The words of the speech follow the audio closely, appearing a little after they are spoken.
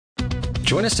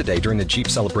Join us today during the Jeep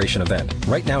Celebration event.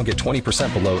 Right now, get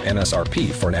 20% below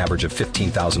MSRP for an average of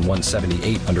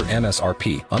 $15,178 under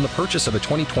MSRP on the purchase of a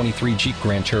 2023 Jeep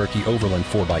Grand Cherokee Overland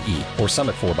 4xE or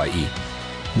Summit 4xE.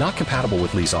 Not compatible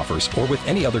with lease offers or with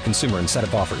any other consumer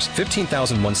incentive offers.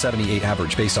 $15,178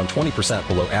 average based on 20%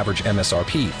 below average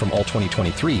MSRP from all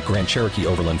 2023 Grand Cherokee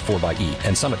Overland 4xE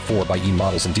and Summit 4xE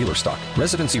models in dealer stock.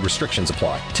 Residency restrictions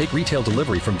apply. Take retail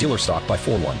delivery from dealer stock by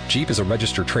 4/1. Jeep is a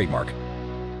registered trademark.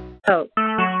 Oh.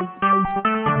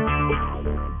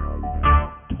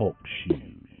 Talk shoes.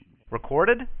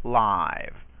 Recorded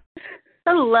live.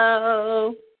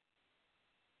 Hello.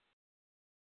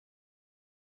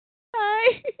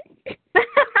 Hi.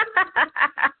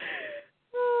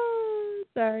 Oh,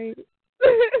 sorry.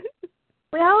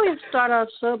 We always start off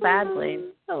so badly.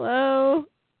 Hello.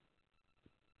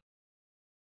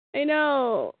 I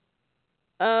know.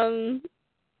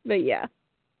 But yeah.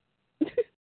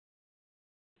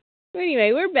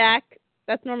 Anyway, we're back.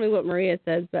 That's normally what Maria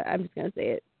says, but I'm just gonna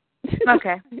say it.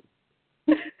 Okay.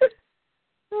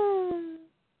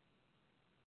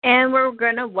 And we're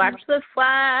gonna watch The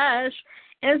Flash.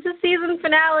 And it's the season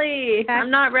finale. I'm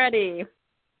not ready.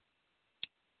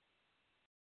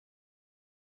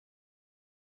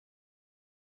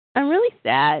 I'm really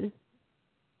sad.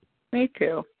 Me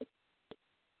too.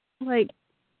 Like,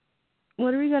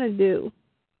 what are we gonna do?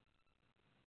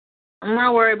 I'm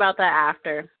gonna worry about that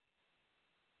after.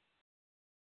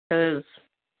 Because,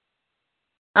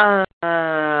 what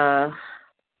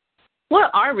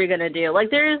are we gonna do?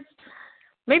 Like,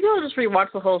 maybe I'll just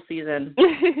rewatch the whole season.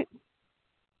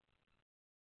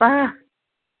 I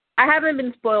haven't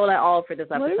been spoiled at all for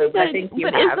this episode, but I think you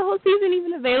have. But is the whole season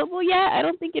even available yet? I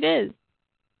don't think it is.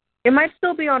 It might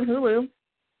still be on Hulu.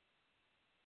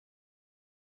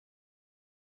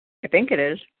 I think it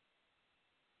is.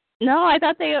 No, I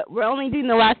thought they were only doing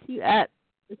the last few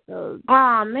episodes.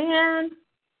 Aw, man.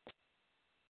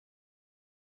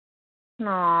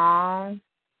 Aww.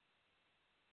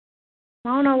 I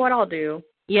don't know what I'll do.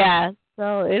 Yeah,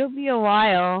 so it'll be a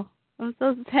while. I'm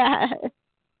so sad.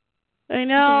 I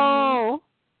know.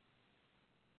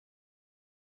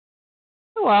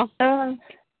 Oh, well.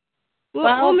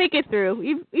 We'll make it through.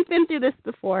 We've been through this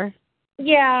before.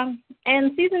 Yeah,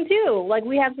 and season 2. Like,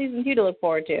 we have season 2 to look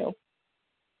forward to.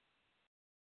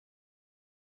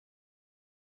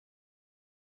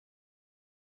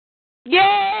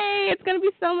 Yay! It's going to be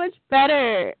so much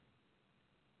better.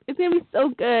 It's going to be so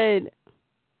good.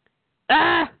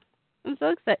 I'm so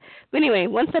excited. But anyway,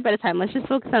 one step at a time. Let's just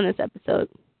focus on this episode.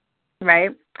 Right?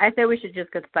 I say we should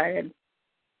just get started.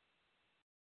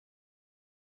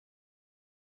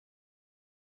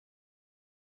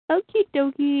 Okie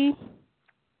dokie.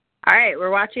 All right, we're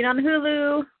watching on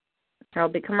Hulu. There'll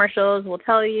be commercials, we'll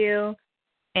tell you.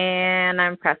 And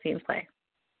I'm pressing play.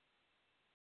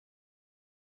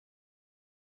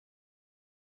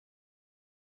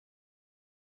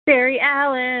 Barry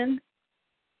Allen.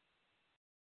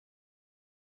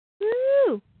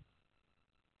 Woo!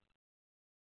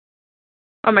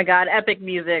 Oh my God, epic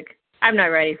music. I'm not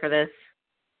ready for this.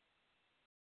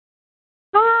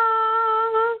 Ah.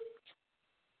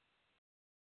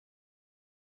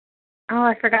 Oh,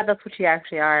 I forgot that's what you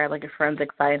actually are, like a forensic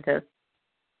scientist.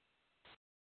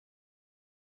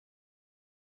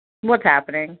 What's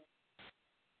happening?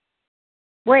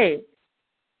 Wait.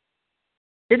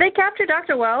 Did they capture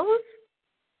Dr. Wells?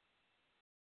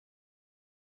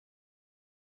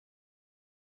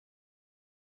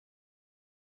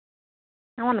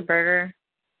 I want a burger.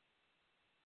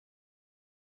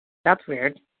 That's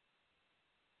weird.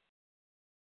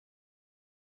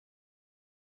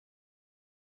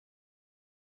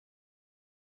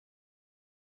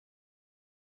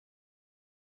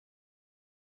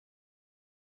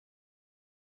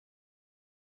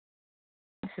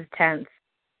 This is tense.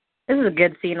 This is a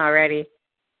good scene already.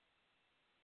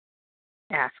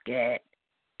 Ask it.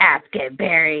 Ask it,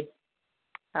 Barry.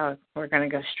 Oh, we're going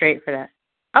to go straight for that.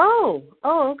 Oh,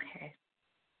 okay.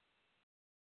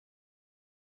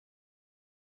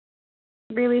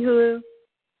 Really, Hulu?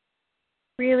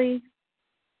 Really?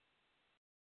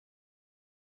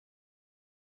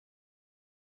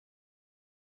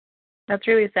 That's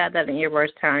really sad that in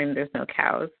Earbar's time there's no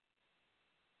cows.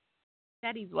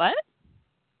 Daddy's what?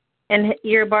 And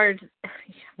Earbar's,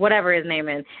 whatever his name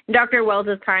is, in Dr.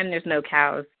 Wells' time there's no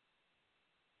cows.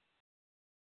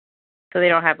 So they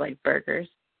don't have, like, burgers.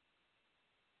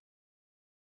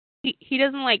 He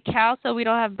doesn't like cows, so we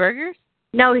don't have burgers?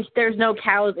 No, there's no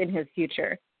cows in his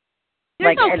future.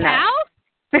 There's no cows?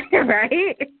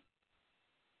 Right?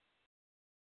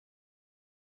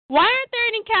 Why aren't there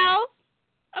any cows?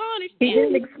 I don't understand. He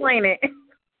didn't explain it.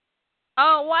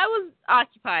 Oh, well, I was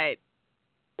occupied.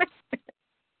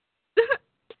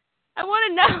 I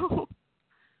want to know.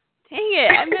 Dang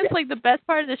it, I missed, like, the best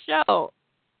part of the show.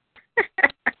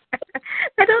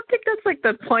 I don't think that's, like,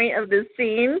 the point of this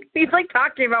scene. He's, like,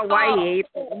 talking about why he hates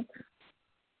him.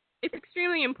 It's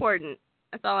extremely important.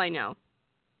 That's all I know.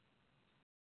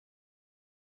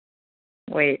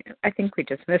 Wait, I think we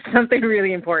just missed something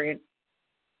really important.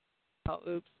 Oh,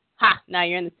 oops. Ha! Now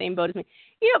you're in the same boat as me.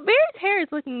 You know, Barry's hair is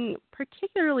looking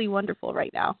particularly wonderful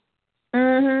right now.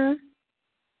 Mm-hmm.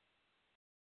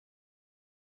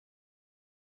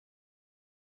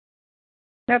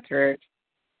 That's rude.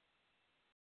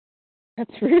 That's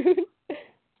rude.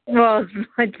 Well,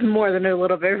 it's more than a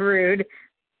little bit rude.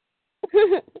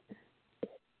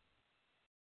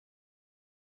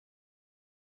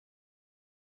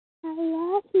 I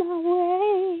lost my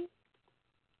way.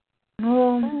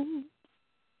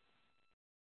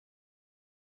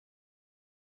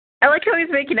 I like how he's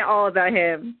making it all about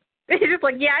him. He's just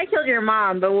like, yeah, I killed your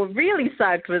mom, but what really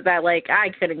sucked was that, like, I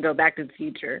couldn't go back to the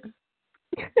future.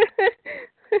 I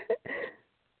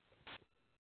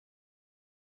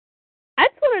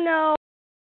just want to know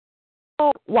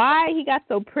why he got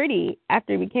so pretty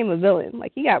after he became a villain.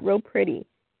 Like, he got real pretty.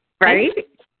 Right?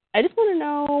 I just want to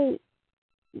know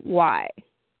why.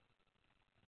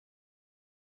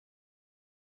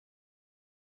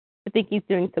 I think he's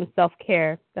doing some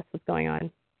self-care. That's what's going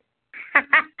on.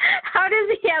 How does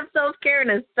he have self-care in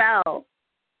his cell?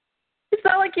 It's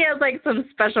not like he has, like, some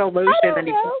special lotion that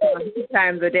he puts on 2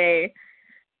 times a day.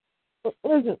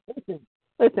 Listen.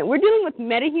 We're dealing with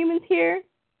metahumans here,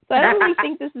 so I don't really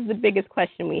think this is the biggest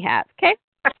question we have, okay?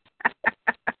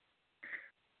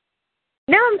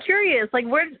 Now I'm curious, like,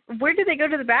 where do they go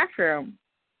to the bathroom?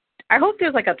 I hope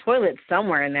there's, like, a toilet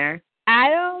somewhere in there. I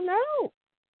don't know.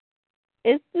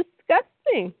 It's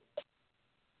disgusting.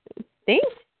 It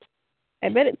stinks. I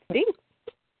bet it stinks.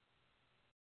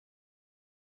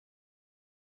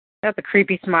 That's a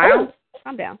creepy smile. Oh,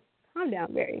 calm down,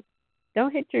 Barry.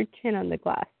 Don't hit your chin on the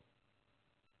glass.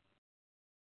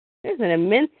 There's an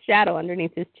immense shadow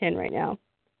underneath his chin right now.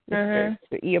 Mr.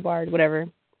 Eobard, whatever.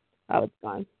 Oh, it's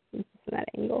gone. It's just from that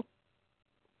angle.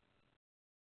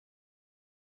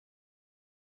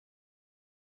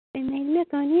 And they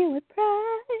look on you with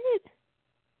pride,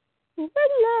 with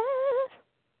love.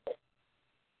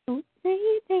 Don't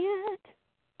say that.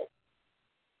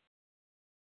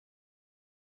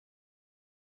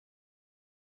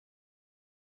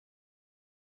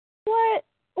 What?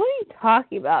 What are you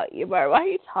talking about, Eobard? Why are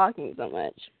you talking so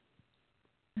much?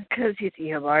 Because he's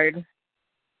Eobard.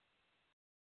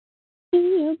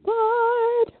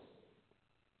 Eobard.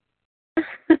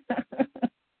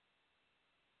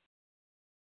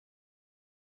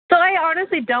 So I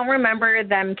honestly don't remember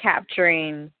them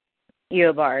capturing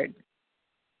Eobard.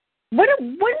 When did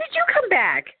you come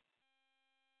back?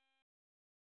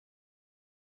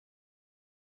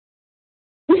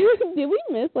 Did we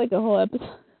miss like a whole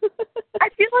episode? I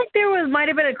feel like there might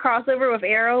have been a crossover with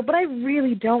Arrow, but I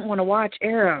really don't want to watch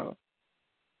Arrow.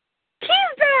 He's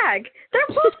back! They're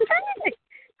both back!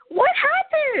 What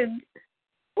happened?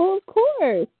 Well, of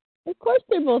course. Of course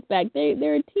they're both back.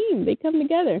 They're a team. They come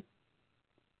together.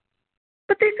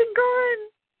 But they've been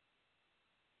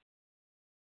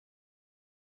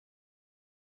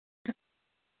gone.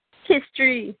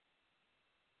 History.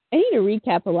 I need to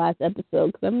recap the last episode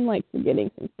because I'm like forgetting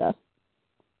some stuff.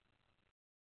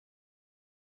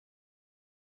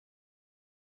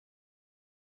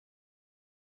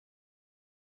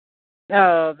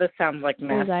 Oh, this sounds like mess.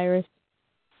 There's Iris.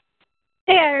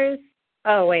 Hey, Iris.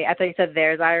 Oh, wait, I thought you said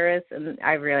there's Iris, and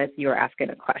I realized you were asking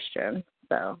a question.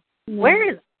 So, No.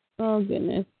 Where is... Oh,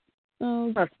 goodness.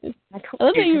 Oh, goodness. I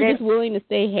love that you were just willing to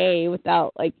say hey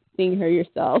without, like, seeing her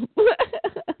yourself.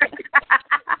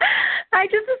 I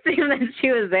just assumed that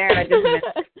she was there, and I just missed.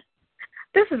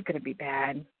 This is going to be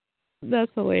bad.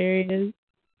 That's hilarious.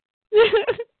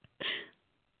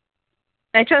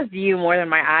 I trust you more than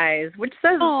my eyes, which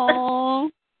says it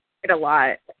a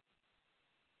lot.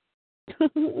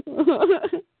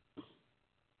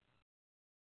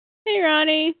 Hey,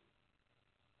 Ronnie.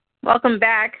 Welcome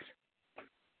back.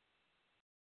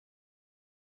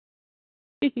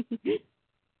 We're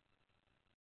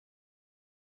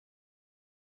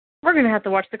going to have to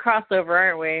watch the crossover,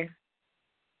 aren't we?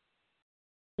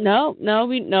 Nope,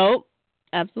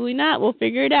 absolutely not. We'll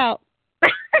figure it out.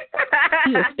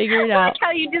 We'll figure it out. I like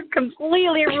how you just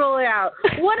completely rule it out.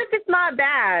 What if it's not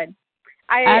bad?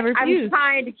 I refuse. I'm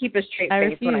trying to keep a straight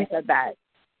face when I said that.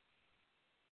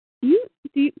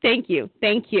 Thank you.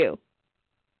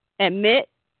 Admit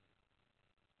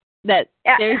that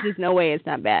there's just no way it's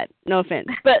not bad. No offense.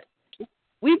 But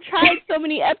We've tried so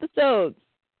many episodes.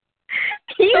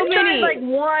 You tried like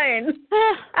one.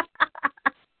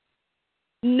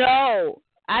 No,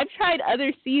 I've tried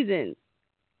other seasons.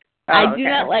 Oh, I do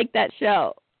not like that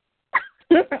show.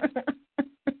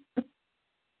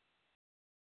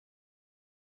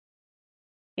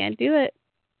 Can't do it.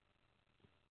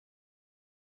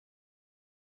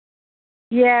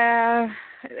 Yeah,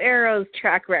 Arrow's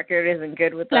track record isn't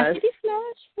good with us.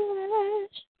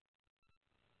 Flash.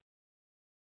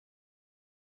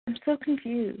 I'm so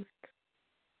confused.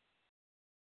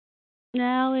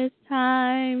 Now it's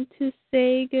time to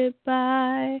say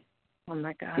goodbye. Oh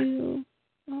my god.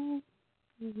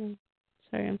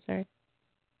 Sorry, I'm sorry.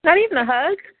 Not even a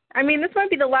hug? I mean, this might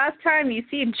be the last time you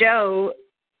see Joe,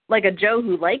 like a Joe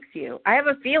who likes you. I have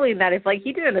a feeling that if, like,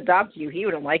 he didn't adopt you, he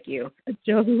wouldn't like you. A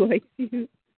Joe who likes you.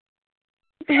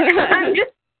 I'm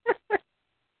just...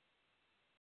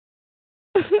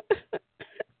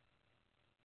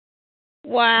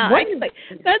 Wow. What?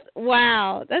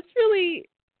 That's really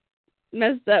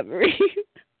messed up, Marie.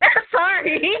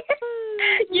 Sorry.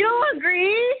 You don't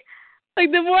agree?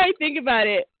 Like, the more I think about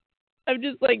it, I'm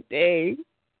just like, dang.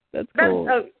 That's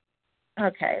cool.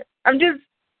 Okay. I'm just...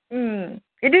 it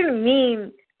didn't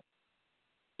mean...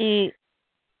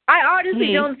 I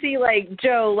honestly don't see, like,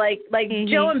 Joe, like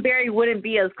Joe and Barry wouldn't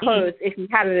be as close if he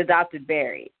hadn't adopted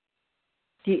Barry.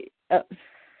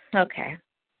 Okay.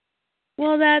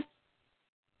 Well, that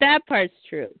part's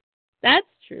true. That's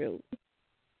true.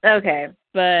 Okay.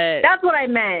 But that's what I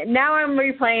meant. Now I'm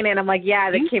replaying it. I'm like, yeah,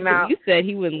 that came out. You said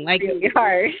he wouldn't like really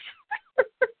harsh.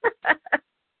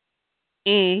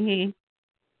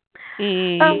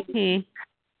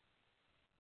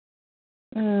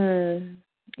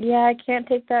 Yeah, I can't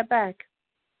take that back.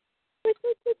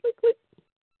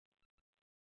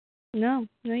 No,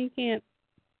 you can't.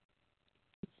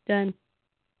 It's done.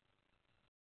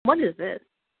 What is this?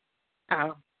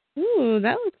 Oh. Ooh,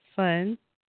 that looks fun.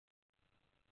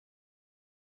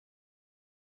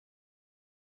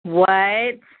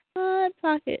 What? Hot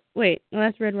Pocket. Wait, no,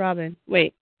 that's Red Robin.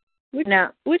 Wait. Wait.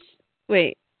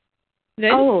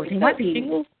 They might be.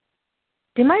 Jingles?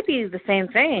 They might be the same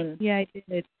thing. Yeah, I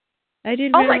did.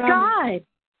 Red my Robin. God.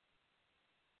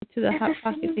 To the Hot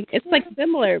Pocket thing. It's like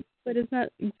similar, but it's not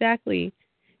exactly.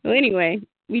 Well, anyway,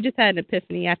 we just had an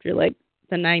epiphany after like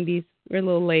the 90s. We're a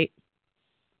little late.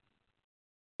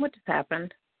 What just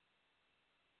happened?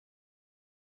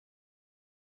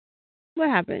 What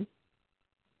happened?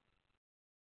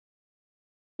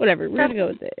 Whatever. We're gonna go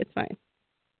with it. It's fine.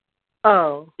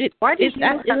 Oh. It looks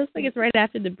like it's right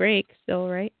after the break still,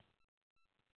 right?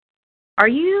 Are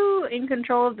you in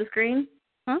control of the screen?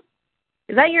 Huh?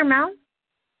 Is that your mouse?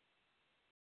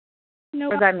 No.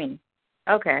 What does that mean?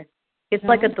 Okay. It's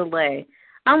like a delay.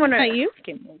 I'm gonna. Is that you?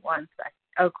 Give me 1 second.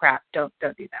 Oh crap! Don't do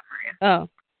that, Maria. Oh.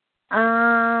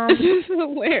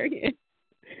 Hilarious.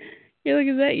 You're like,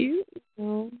 is that you?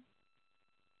 No.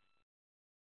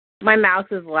 My mouse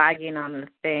is lagging on the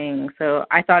thing, so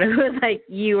I thought it was like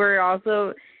you were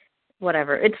also.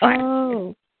 Whatever. It's fine.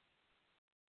 Oh.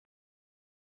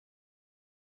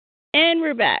 And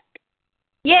we're back.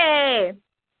 Yay!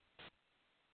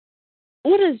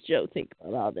 What does Joe think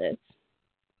about all this?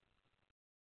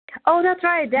 Oh, that's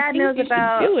right. Dad knows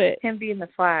about him being the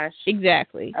Flash.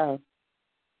 Exactly. Oh.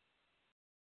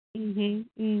 You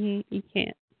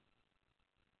can't.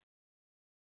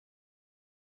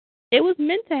 It was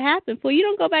meant to happen. Well, you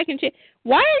don't go back and change.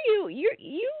 Why are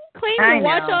you claim to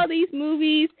watch all these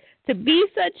movies, to be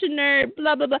such a nerd,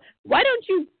 blah, blah, blah. Why don't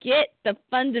you get the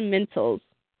fundamentals?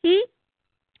 You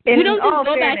don't just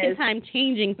go back in time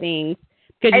changing things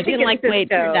because you didn't like the way it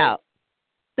turned out.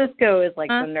 Cisco is like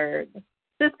the nerd.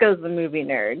 Cisco's the movie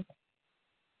nerd.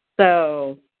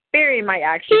 So Barry might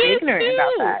actually be ignorant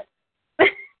about that.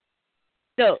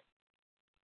 No.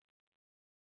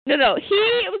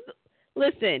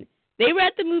 Listen, they were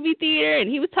at the movie theater and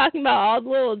he was talking about all the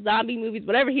little zombie movies,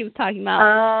 whatever he was talking about.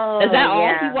 Oh, is that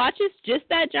all he watches? Just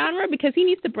that genre? Because he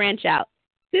needs to branch out.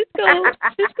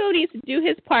 Cisco needs to do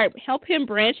his part, help him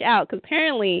branch out, because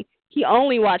apparently he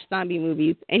only watched zombie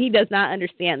movies and he does not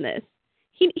understand this.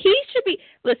 He should be.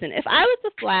 Listen, if I was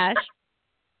the Flash,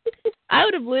 I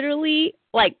would have literally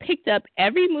like picked up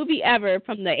every movie ever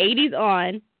from the 80s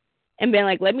on and been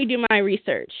like, let me do my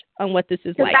research on what this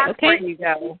is like. That's okay, where you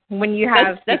go when you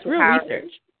have that's real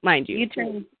research, mind you. You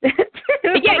turn. yeah,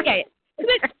 because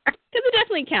it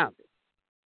definitely counts.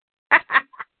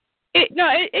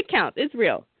 It counts. It's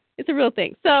real. It's a real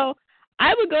thing. So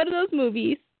I would go to those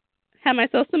movies, have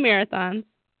myself some marathons.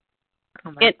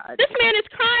 Oh my God. This man is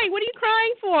crying. What are you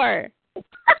crying for?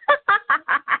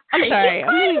 I'm sorry.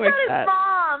 I'm really worked up.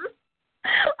 Mom.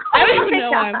 I don't even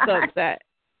know why I'm so upset.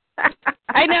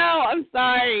 I know. I'm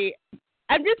sorry.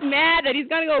 I'm just mad that he's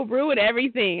going to go ruin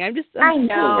everything. I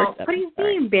know. But he's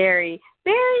being Barry.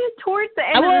 Barry, towards the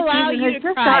end of the season, I will allow you to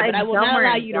cry, but I will not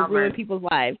allow you to ruin people's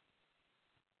lives.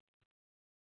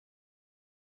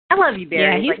 I love you,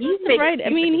 Barry. Yeah, he's right. I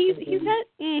mean, he's had...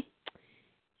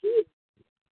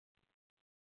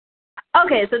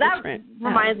 Okay, so that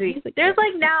reminds me. There's,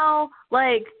 now,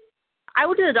 I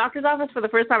went to the doctor's office for the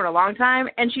first time in a long time,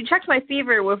 and she checked my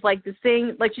fever with, this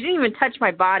thing. She didn't even touch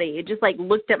my body. It just,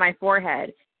 looked at my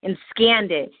forehead and scanned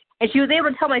it. And she was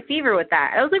able to tell my fever with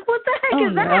that. I was like, what the heck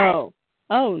is that?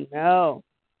 Oh, no.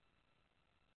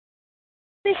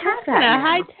 They have that. What kind of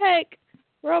high-tech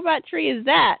robot tree is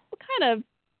that? What kind of...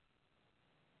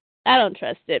 I don't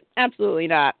trust it. Absolutely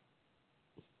not.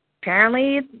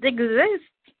 Apparently it exists.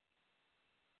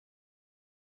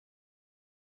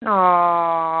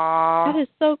 Aww. That is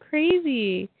so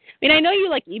crazy. I mean, I know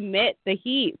you, emit the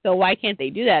heat, so why can't they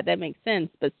do that? That makes sense,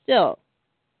 but still.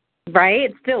 Right?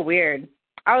 It's still weird.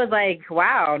 I was like,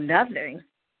 wow, nothing.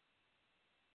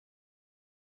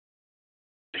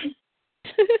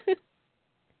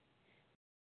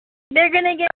 They're going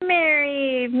to get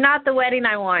married. Not the wedding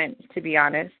I want, to be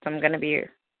honest. I'm going to be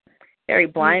very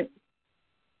blunt.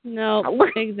 No,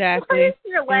 exactly. Why is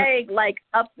your leg,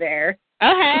 up there?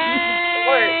 Oh,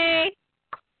 hey!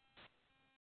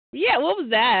 Yeah, what was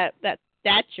that? That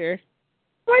stature.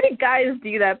 Why do guys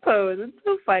do that pose? It's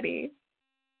so funny.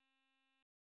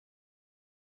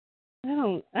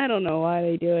 I don't know why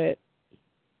they do it.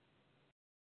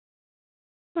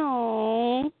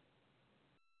 Oh.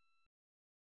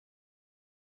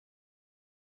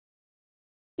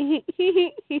 I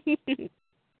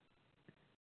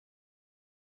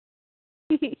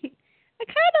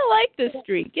kind of like this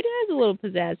streak. It has a little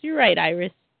pizzazz. You're right,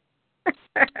 Iris.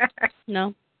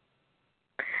 No?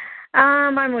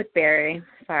 I'm with Barry.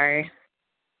 Sorry.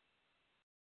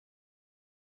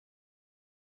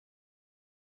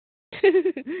 He's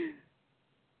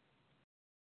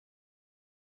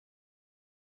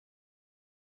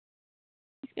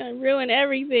going to ruin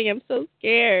everything. I'm so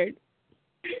scared.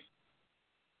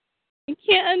 I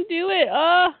can't undo it.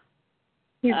 Oh.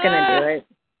 He's going to do it.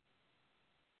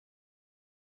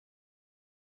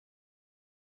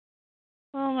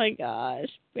 Oh, my gosh.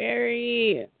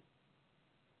 Barry.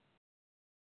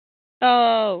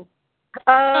 Oh.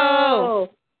 Oh.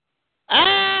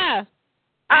 Ah.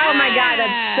 Oh, my God.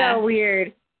 That's so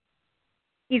weird.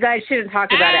 You guys shouldn't talk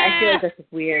about it. I feel like this is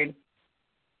weird.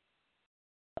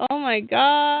 Oh, my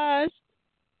gosh.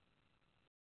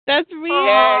 That's weird.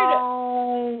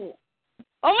 Oh,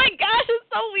 my gosh. It's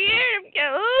so weird.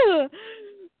 Ugh.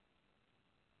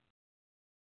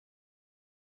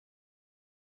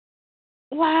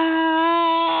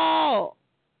 Wow.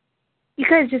 You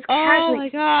guys just casually... Oh, my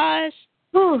gosh.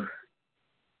 Whew.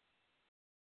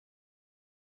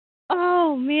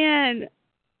 Oh, man.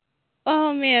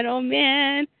 Oh, man. Oh,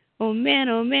 man. Oh, man.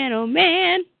 Oh, man. Oh,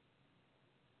 man.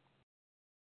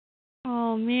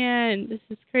 Oh, man. This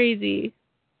is crazy.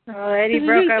 Oh, Eddie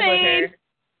broke up with her.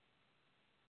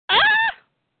 Ah!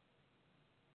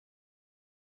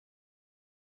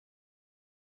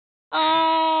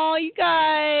 Oh, you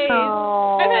guys.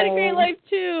 Oh. I've had a great life,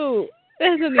 too.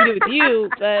 That has nothing to do with you,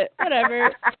 but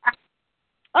whatever.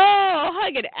 Oh,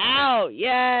 hug it out.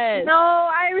 Yes. No,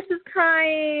 Iris is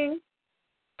crying.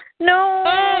 No.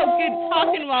 Oh, good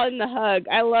talking while in the hug.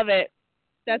 I love it.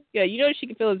 That's good. You know she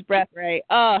can feel his breath, right?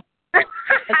 Oh, that's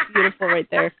beautiful right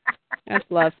there. That's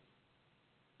love.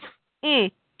 Oh,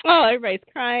 everybody's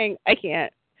crying. I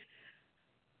can't.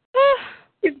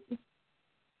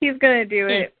 He's going to do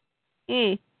it.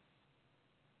 He's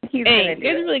going to do it.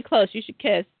 You're really close. You should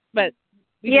kiss. But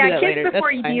kiss later.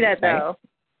 before you do that, though.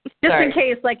 Just in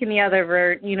case, in the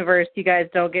other universe, you guys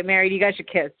don't get married, you guys should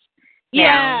kiss.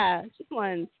 Yeah, just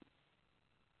once.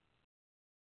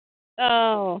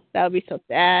 Oh, that would be so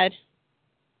sad.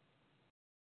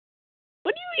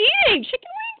 What are you eating? Chicken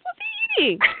wings? What's he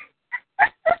eating?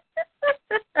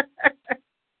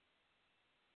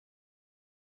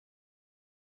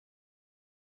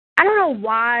 I don't know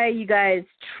why you guys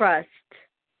trust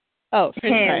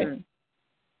him.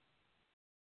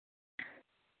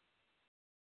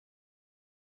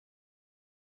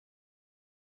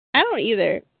 I don't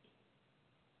either.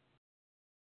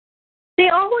 They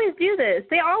always do this.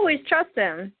 They always trust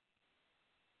him.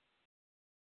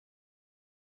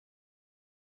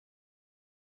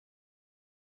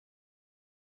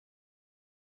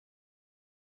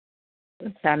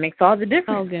 That makes all the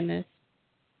difference. Oh, goodness.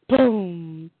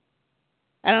 Boom.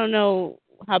 I don't know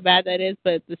how bad that is,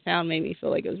 but the sound made me feel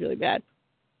like it was really bad.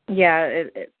 Yeah,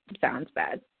 it sounds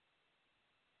bad.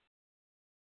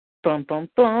 Boom, boom,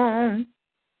 boom.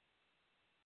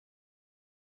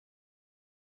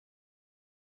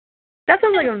 That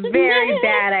sounds like a very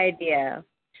bad idea.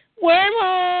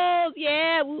 Wormholes,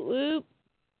 yeah, whoop whoop.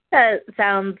 That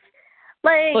sounds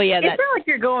like, yeah, it's not like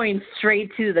you're going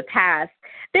straight to the past.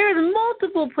 There's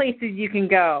multiple places you can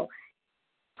go.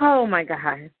 Oh, my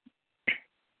God.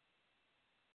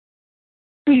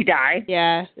 You die.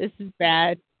 Yeah, this is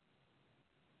bad.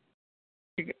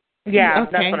 Yeah,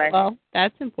 okay, that's what well,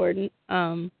 that's important.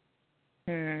 Hello,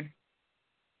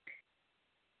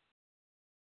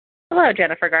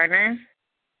 Jennifer Gardner.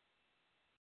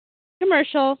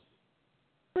 Commercial.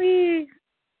 Whee.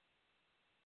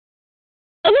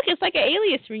 Oh, look, it's like an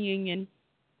Alias reunion.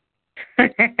 I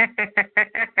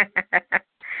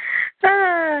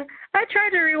tried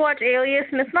to rewatch Alias,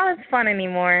 and it's not as fun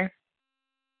anymore.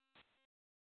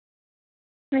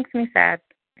 Makes me sad.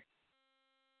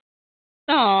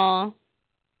 Aw.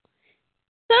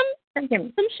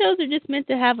 Some shows are just meant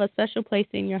to have a special place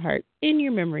in your heart, in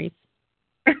your memories.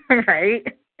 Right?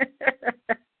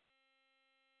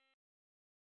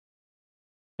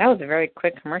 That was a very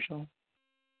quick commercial.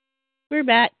 We're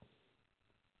back.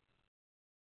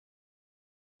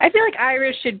 I feel like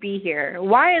Iris should be here.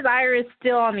 Why is Iris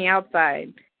still on the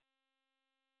outside?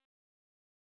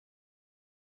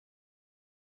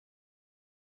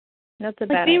 That's a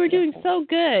bad They were idea. doing so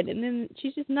good, and then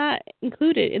she's just not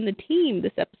included in the team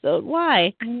this episode.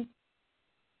 Why?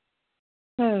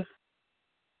 Oh.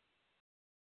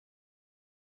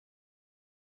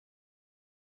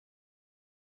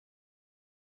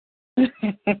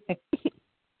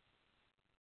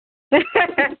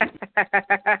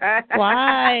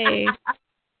 Why?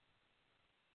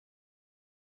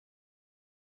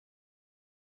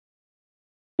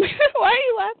 Why are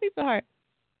you laughing so hard?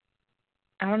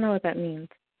 I don't know what that means.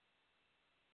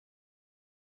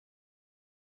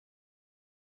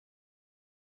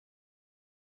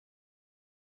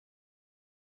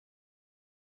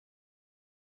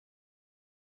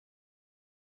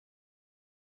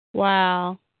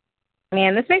 Wow.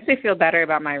 Man, this makes me feel better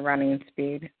about my running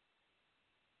speed.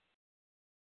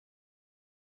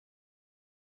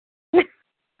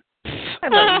 I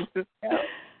love you, Cisco.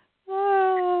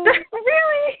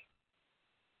 Really?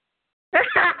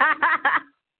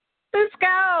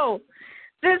 Cisco!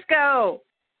 Cisco!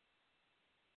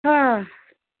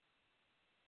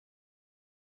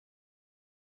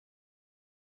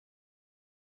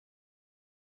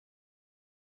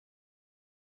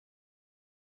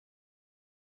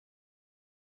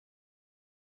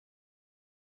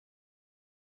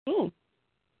 Ooh.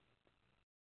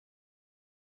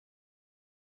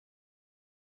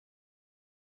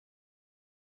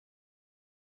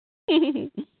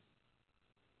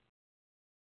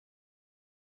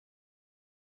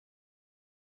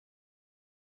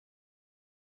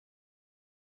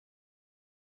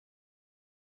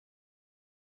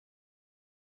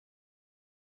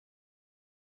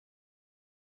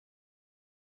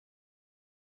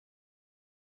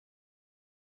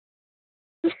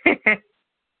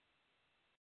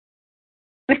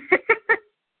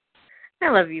 I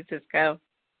love you, Cisco.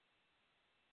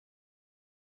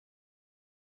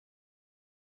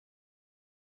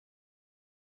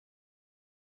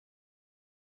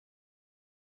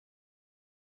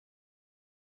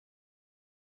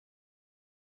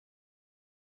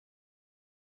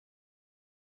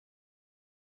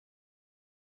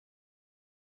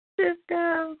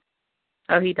 Cisco.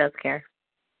 Oh, he does care.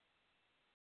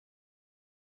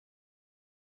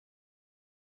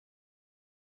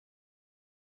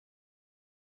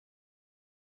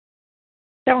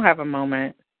 Don't have a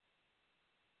moment.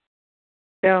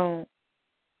 Don't.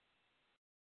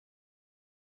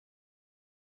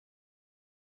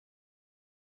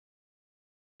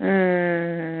 I'm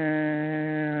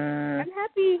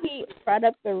happy he brought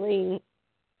up the ring.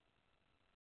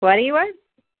 What do you want?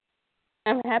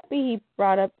 I'm happy he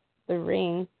brought up the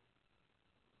ring.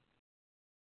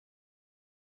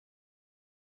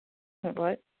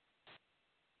 What?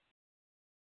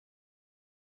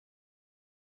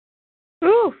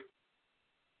 Ooh.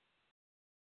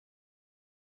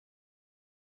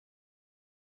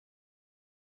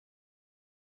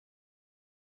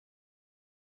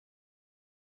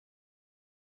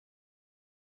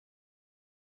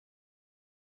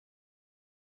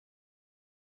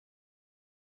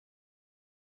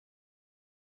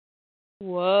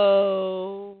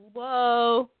 Whoa.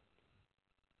 Whoa.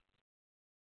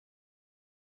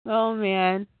 Oh,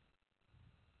 man.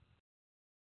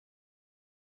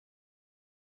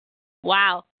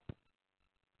 Wow.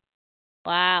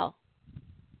 Wow.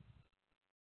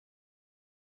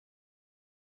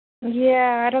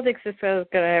 Yeah, I don't think Cisco's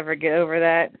gonna ever get over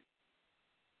that.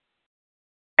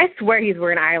 I swear he's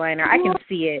wearing eyeliner. I can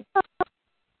see it.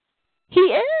 He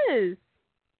is.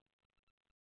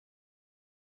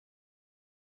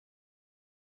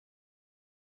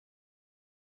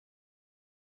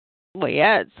 Well,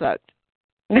 yeah, it sucked.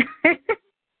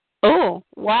 Oh,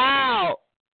 wow.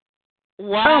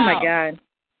 Wow. Oh, my God.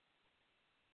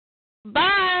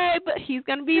 Vibe. He's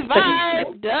going to be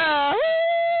Vibe. Duh.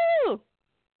 Woo!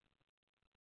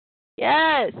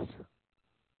 Yes.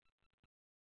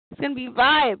 He's going to be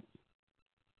Vibe.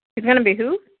 He's going to be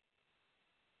who?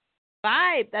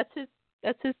 Vibe. That's his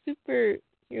superhero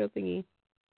thingy.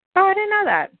 Oh, I didn't know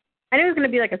that. I knew he was going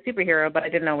to be like a superhero, but I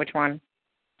didn't know which one.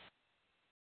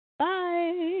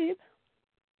 Vibe.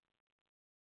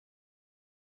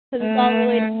 Because it's all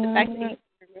related to the fact that he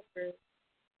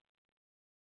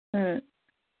remember.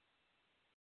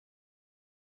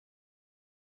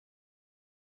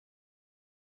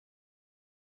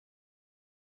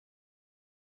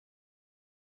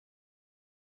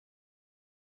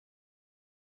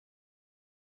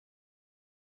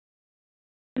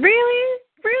 Really?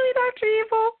 Really, Dr.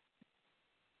 Evil?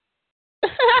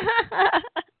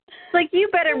 It's like, you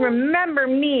better remember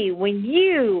me when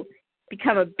you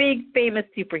become a big, famous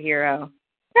superhero.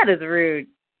 That is rude.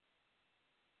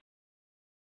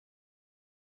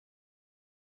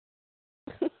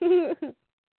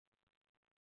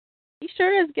 He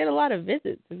sure does get a lot of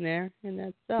visits in there, in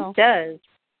that cell. He does.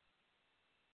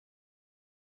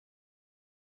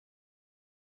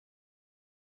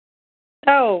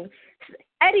 Oh,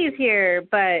 Eddie's here,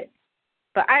 but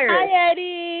Iris. Hi,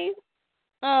 Eddie.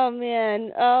 Oh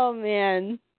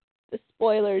man. The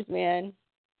spoilers, man.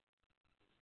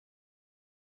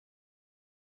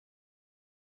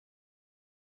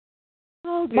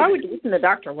 Oh, why would you listen to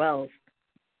Dr. Wells?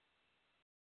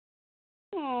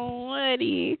 Oh,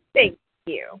 Eddie. Thank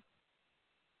you.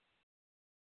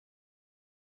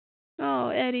 Oh,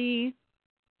 Eddie.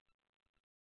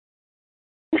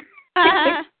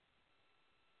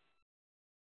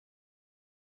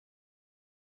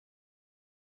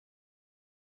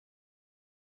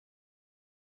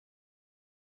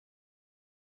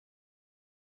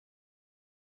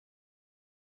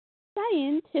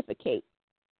 Scientificate.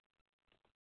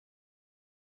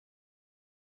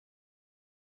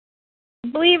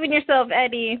 Believe in yourself,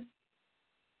 Eddie.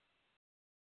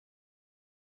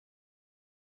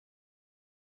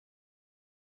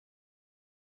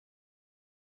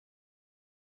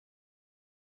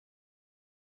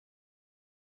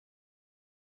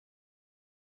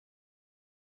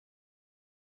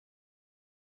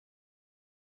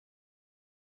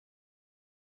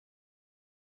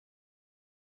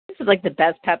 This is like the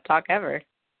best pep talk ever.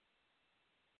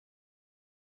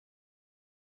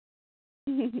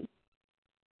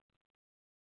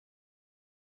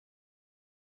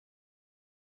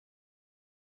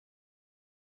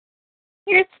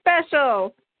 You're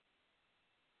special.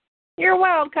 You're a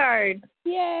wild card.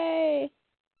 Yay.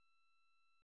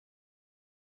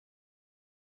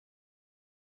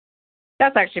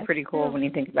 That's actually pretty cool when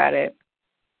you think about it.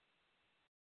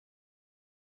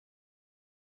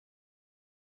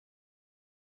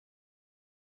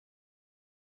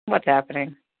 What's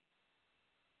happening?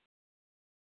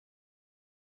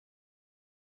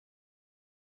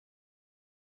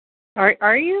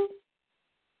 Are you?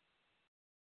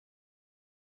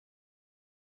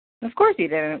 Of course you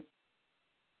didn't.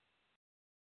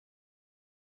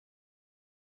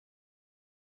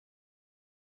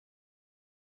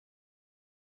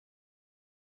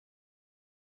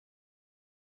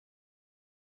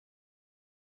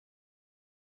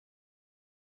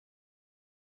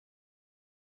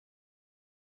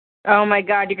 Oh my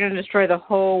God, you're going to destroy the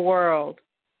whole world.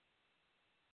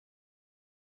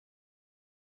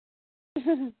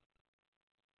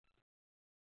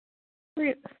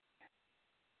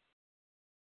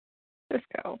 Let's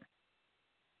go.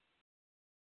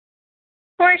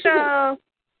 Commercial.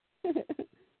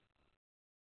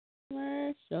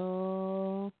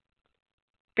 Commercial.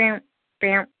 Bam,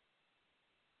 bam.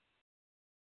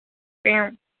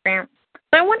 Bam, bam.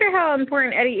 So I wonder how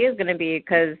important Eddie is going to be,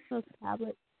 because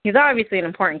he's obviously an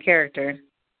important character.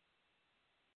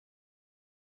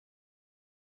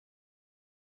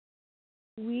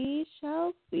 We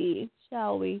shall see,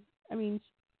 shall we? I mean,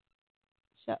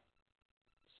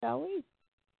 shall we?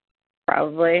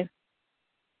 Probably.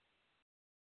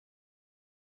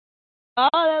 Oh,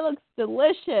 that looks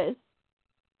delicious.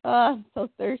 I'm so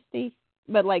thirsty,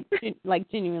 but like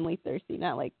genuinely thirsty,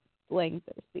 not like slang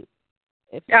thirsty.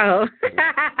 Oh.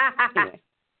 Anyway.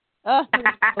 Oh,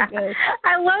 so good.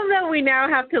 I love that we now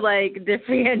have to like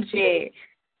differentiate.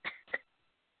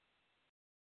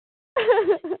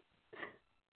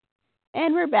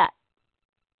 And we're back.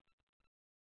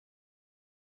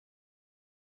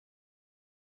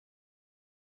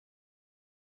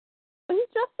 But he's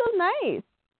just so nice.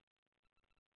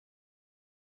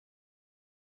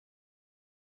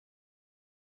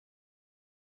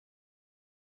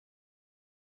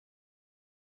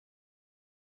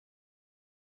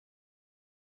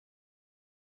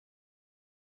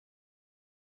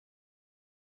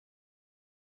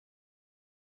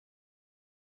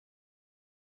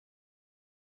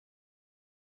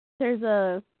 There's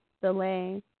a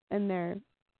delay in their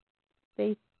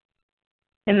face.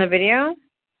 In the video?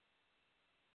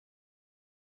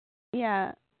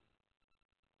 Yeah.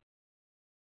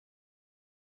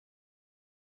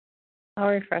 I'll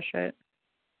refresh it.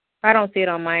 I don't see it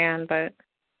on my end, but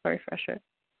I'll refresh it.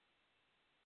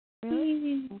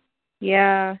 Really?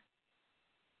 Yeah.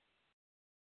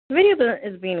 The video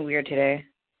is being weird today. Is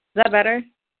that better?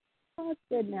 Oh, it's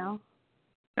good now.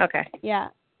 Okay. Yeah.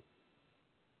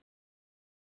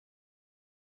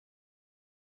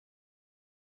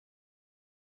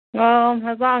 Well,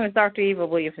 as long as Dr. Evil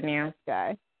believes in you.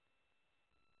 Guy.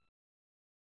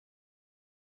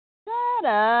 Shut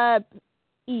up,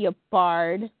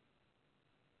 Eobard.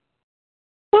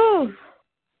 Whew.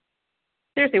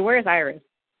 Seriously, where's Iris?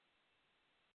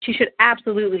 She should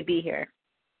absolutely be here.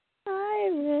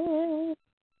 Iris,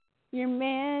 your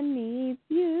man needs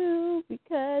you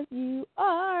because you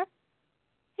are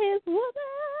his woman,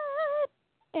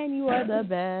 and you are the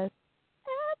best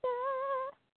ever.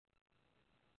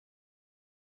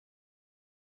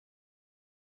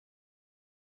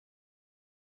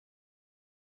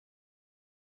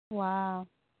 Wow.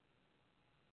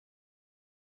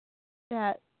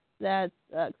 That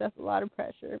sucks. That's a lot of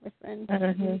pressure, my friend.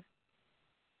 Mm-hmm.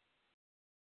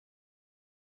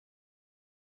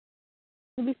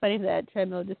 It'd be funny if that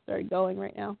treadmill just started going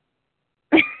right now.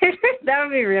 That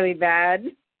would be really bad.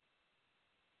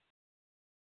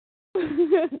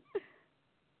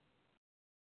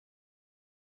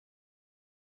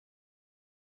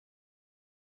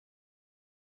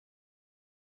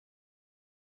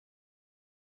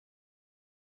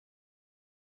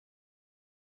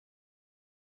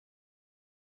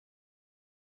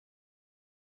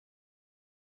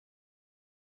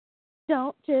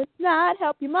 Don't just not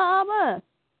help your mama.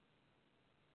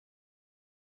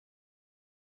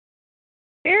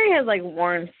 Barry has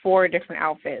worn 4 different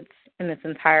outfits in this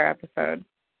entire episode.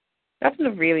 That's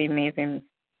really amazing.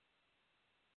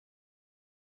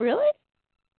 Really?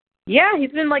 Yeah,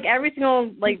 he's been every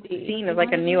single scene is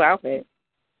a new outfit.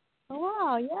 Oh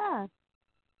wow, yeah.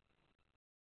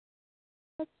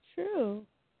 That's true.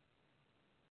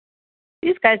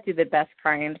 These guys do the best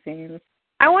crying scenes.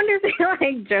 I wonder if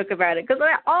they joke about it because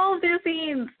all of their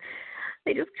scenes,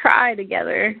 they just cry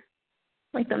together,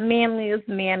 the manliest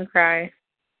man cry.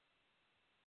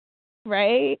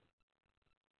 Right?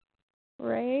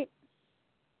 Right?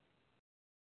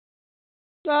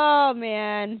 Oh,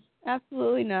 man.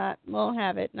 Absolutely not. Won't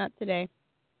have it. Not today.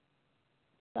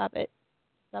 Stop it.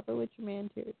 Stop it with your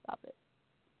man, too. Stop it.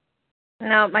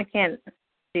 Nope, I can't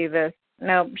do this.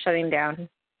 Nope, shutting down.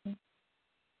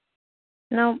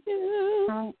 Nope.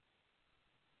 Nope.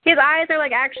 His eyes are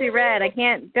actually red. I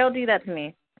can't. Don't do that to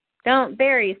me. Don't,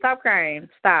 Barry. Stop crying.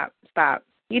 Stop. Stop.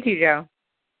 You too, Joe.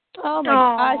 Oh my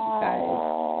gosh, you guys.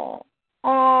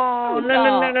 Oh,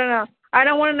 no. I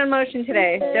don't want an emotion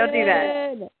today. Don't do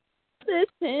that.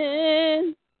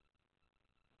 Listen.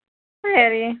 Hi,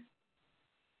 Eddie.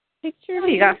 Picture Oh,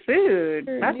 you got food.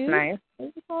 Picture That's news? nice. What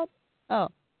is it called? Oh.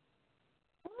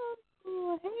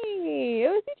 Oh, hey.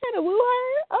 Was he trying to woo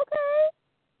her? Okay.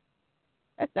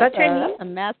 That's a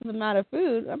massive amount of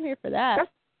food. I'm here for that.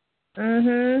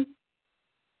 Mm-hmm.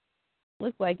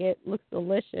 Looks like it. Looks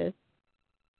delicious.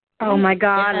 Oh, my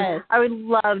God. Yes. I would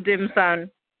love dim sum.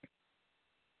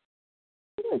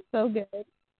 She looks so good.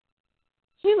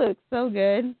 She looks so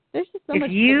good. There's just so much.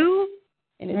 If you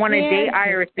want to date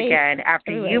Iris again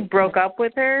after you broke up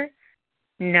with her,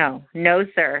 no. No,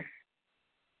 sir.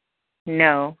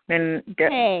 No. Then,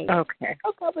 hey, okay.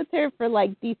 broke up with her for,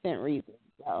 decent reasons,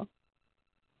 though.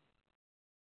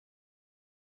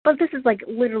 But this is,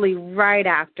 literally right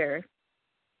after.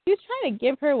 He was trying to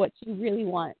give her what she really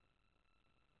wants.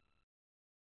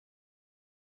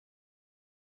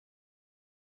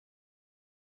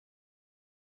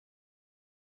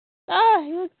 Ah,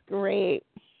 he looks great.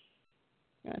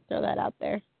 I'm going to throw that out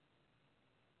there.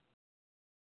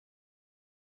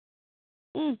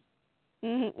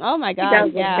 Mm-hmm. Oh, my God. He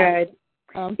does look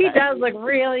good. He does look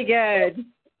really good.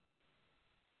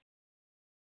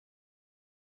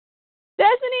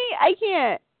 Destiny, I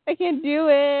can't do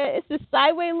it. It's just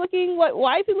sideways looking.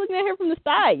 Why is he looking at her from the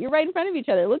side? You're right in front of each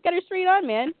other. Look at her straight on,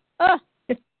 man. Ugh.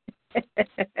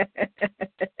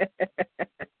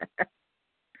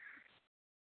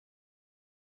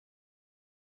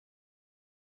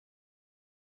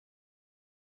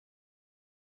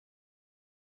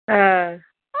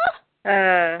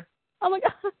 Oh my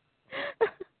god.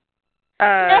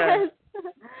 Yes.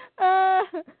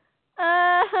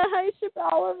 I ship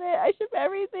all of it. I ship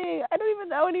everything. I don't even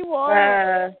know anymore.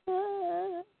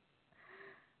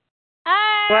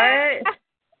 What?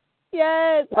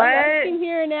 Yes. What? I'm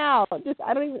here now.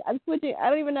 I'm switching. I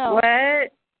don't even know. What? I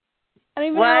don't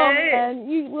even know.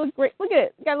 And you look great. Look at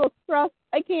it. You got a little thrust.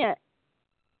 I can't.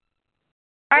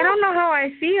 I don't know how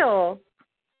I feel.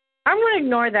 I'm going to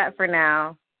ignore that for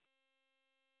now.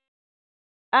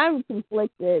 I'm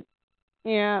conflicted.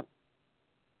 Yeah.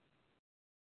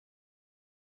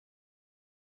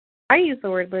 I use the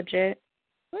word legit.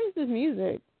 What is this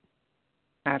music?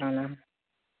 I don't know.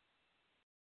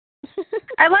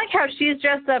 I like how she's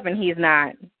dressed up and he's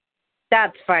not.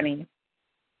 That's funny.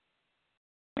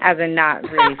 As in not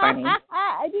really funny.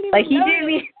 I didn't even like he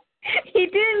notice.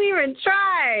 didn't even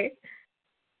try.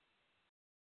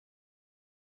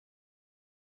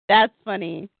 That's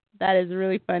funny. That is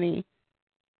really funny.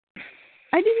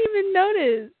 I didn't even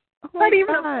notice. Oh Not even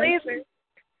gosh. a blazer.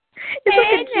 It's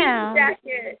Hey like a now. jean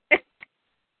jacket.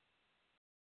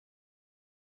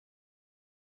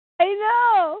 I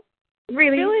know.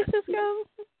 Really, Cisco?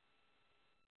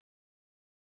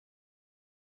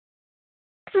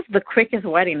 This is the quickest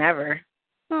wedding ever.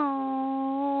 Oh.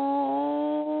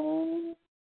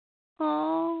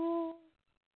 Oh.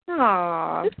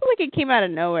 Aww. This feels like it came out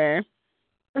of nowhere.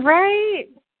 Right?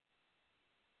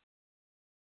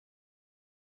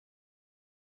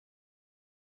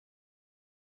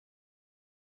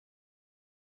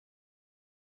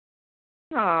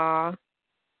 Aw.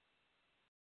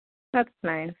 That's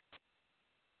nice.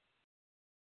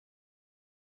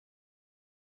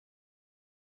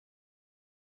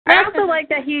 I also like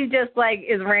that he just, like,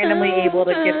 is randomly able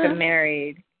to get them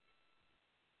married.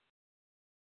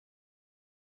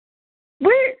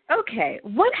 Okay,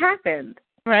 what happened?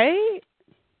 Right?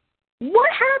 What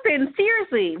happened?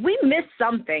 Seriously, we missed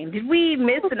something. Did we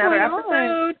miss another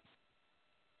episode?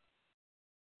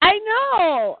 I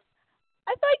know.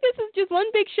 I feel like this is just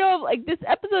one big show of, like, this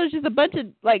episode is just a bunch of,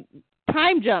 like,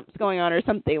 time jumps going on or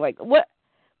something. Like, what?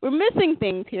 We're missing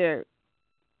things here.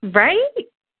 Right?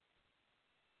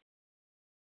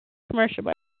 Commercial,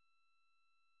 by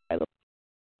the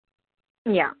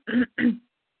way. Yeah.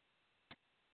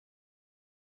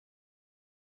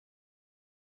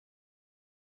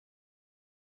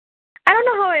 I don't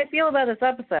know how I feel about this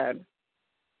episode.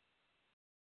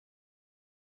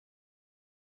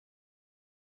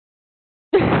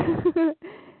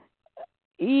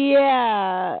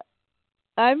 Yeah.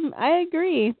 I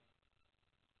agree.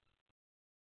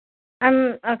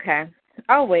 Okay.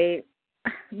 I'll wait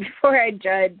before I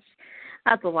judge.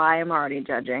 That's a lie. I'm already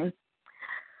judging.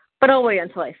 But I'll wait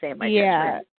until I say my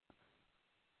judgment.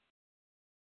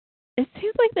 It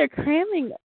seems like they're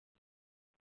cramming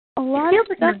a lot of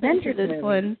stuff into this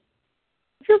one.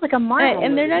 It feels like a Marvel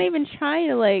and they're movie. not even trying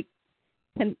to, like,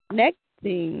 connect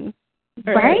things.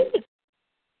 Right?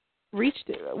 Reach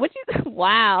to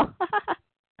wow.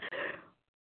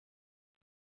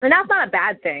 And that's not a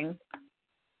bad thing.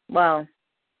 Well,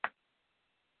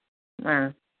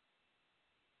 I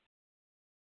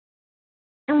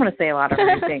don't want to say a lot of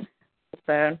things.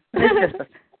 So it's just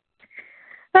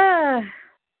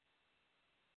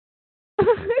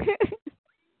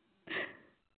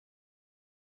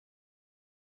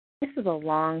this is a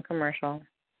long commercial.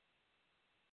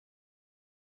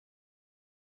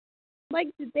 Like,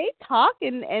 did they talk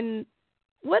and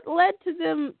what led to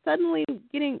them suddenly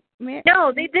getting married?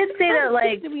 No, they did say that,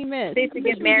 like, did we miss? they should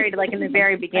get married, like, in the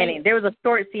very beginning. There was a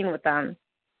short scene with them.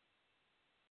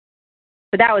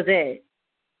 But that was it.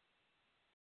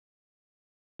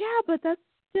 Yeah, but that's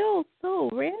still so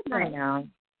random. I know.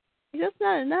 That's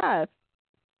not enough.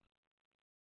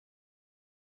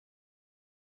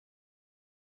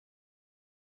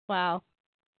 Wow.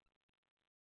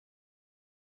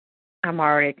 I'm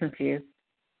already confused.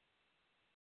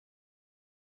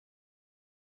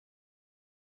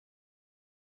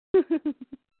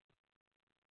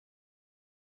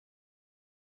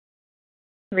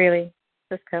 Really?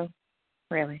 Cisco?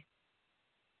 Really?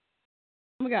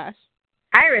 Oh my gosh.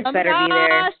 Iris better be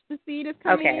there. The scene is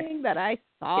coming that I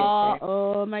saw.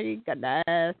 Oh my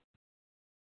goodness.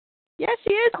 Yeah,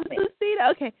 she is. This is the scene.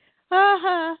 Okay.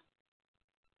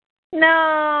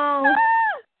 No. Ah!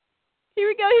 Here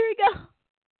we go.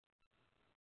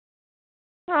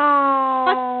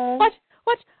 Oh.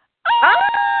 Watch.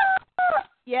 Ah!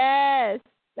 Yes.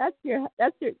 That's your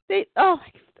thing. Oh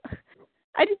my god.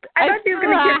 I thought she was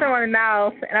going to kiss him on the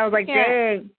mouth, and I was like,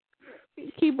 dang.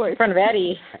 Keyboard. In front of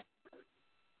Eddie.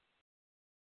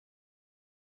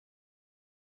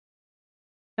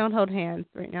 Don't hold hands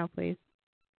right now, please.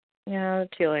 Yeah,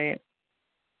 too late.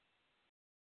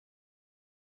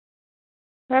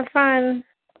 Have fun.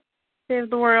 Save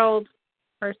the world.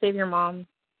 Or save your mom.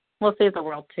 We'll save the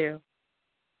world, too.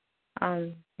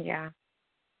 Yeah.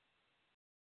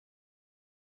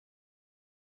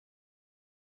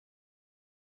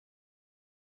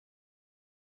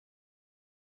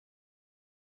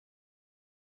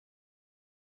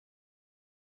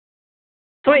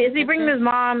 So wait, is he bringing his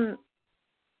mom?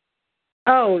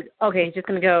 Oh, okay. He's just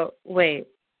going to go, wait,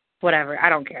 whatever. I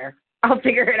don't care. I'll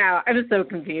figure it out. I'm so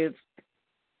confused.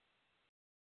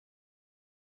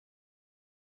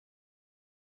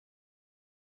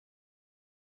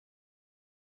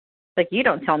 Like, you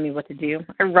don't tell me what to do.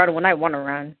 I run when I want to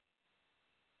run.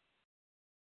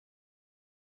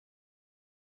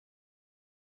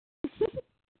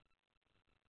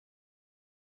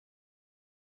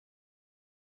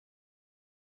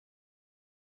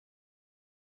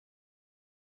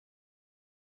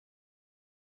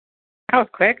 That was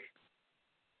quick.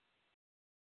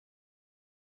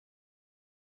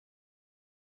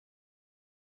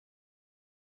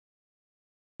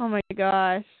 Oh my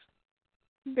gosh.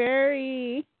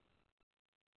 Barry.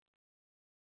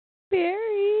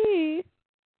 Barry.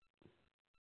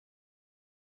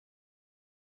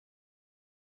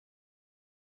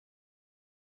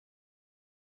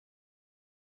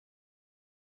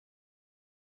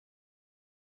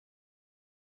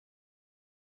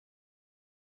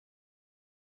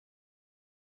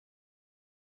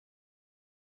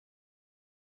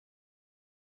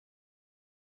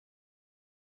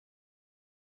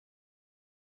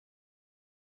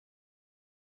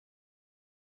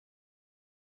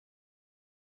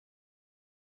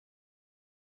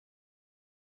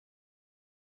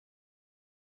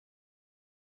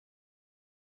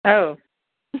 Oh.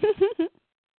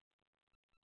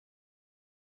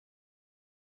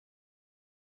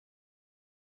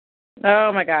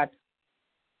 Oh, my God.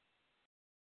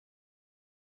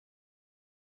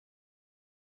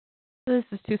 This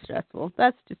is too stressful.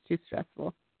 That's just too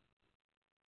stressful.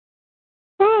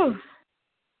 Whew.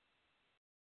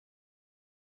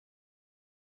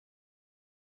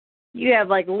 You have,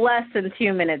 like, less than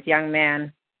 2 minutes, young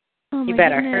man. Oh You my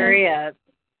better goodness. hurry up.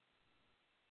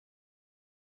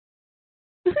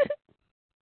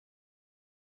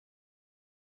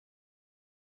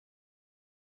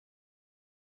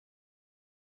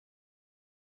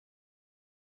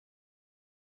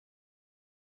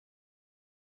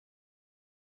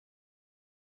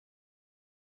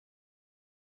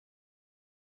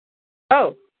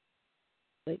 Oh.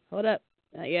 Wait, hold up.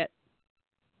 Not yet.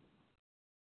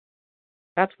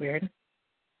 That's weird.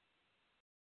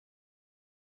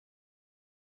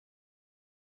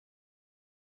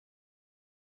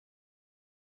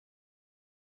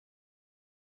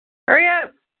 Hurry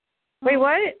up. Wait,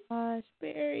 what? Gosh,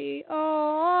 Barry.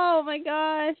 Oh my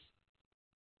gosh.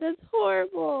 That's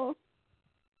horrible.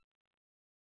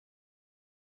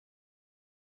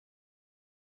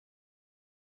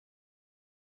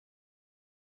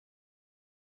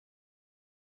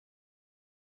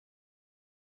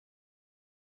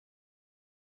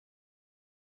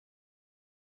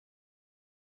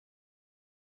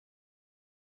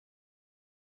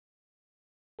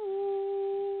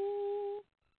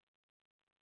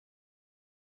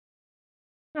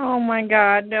 Oh, my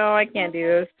God. No, I can't do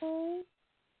this. Oh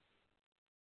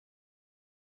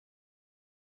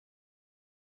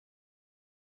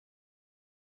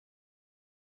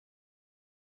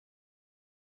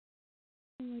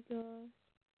my gosh.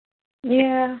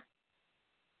 Yeah.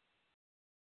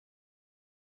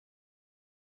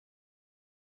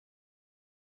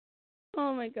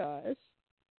 Oh my gosh.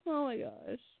 Oh my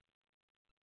gosh.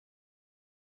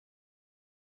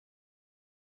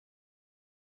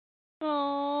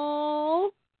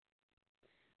 Oh.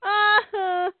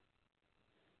 Ah.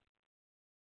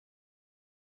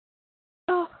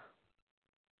 Oh.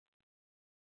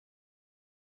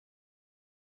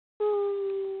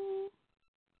 Oh.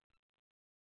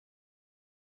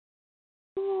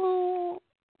 Oh.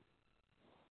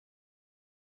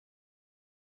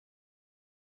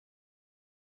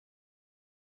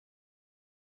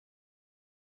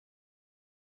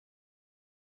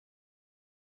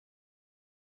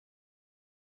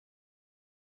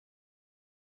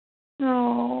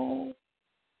 No.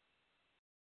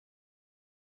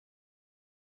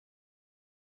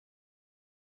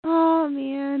 Oh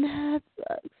man, that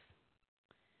sucks.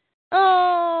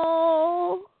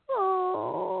 Oh.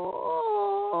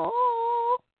 Oh.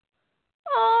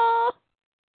 Oh.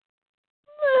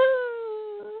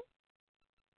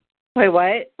 Wait,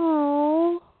 what?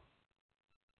 Oh.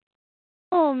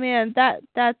 Oh man,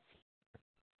 that's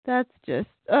just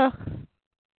ugh.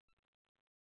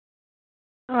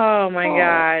 Oh, my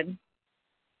God.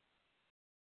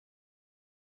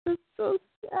 so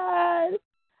sad.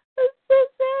 That's so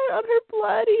sad. On her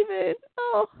blood, even.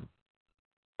 Oh.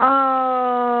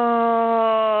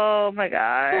 Oh my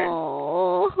God.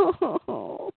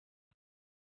 Oh.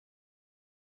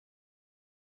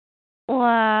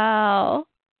 Wow.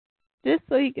 Just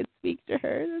so he could speak to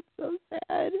her. That's so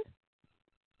sad.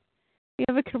 We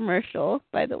have a commercial,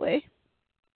 by the way.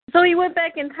 So he went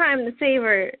back in time to save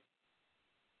her.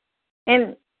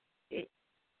 And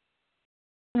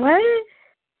what?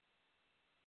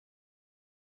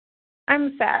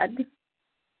 I'm sad.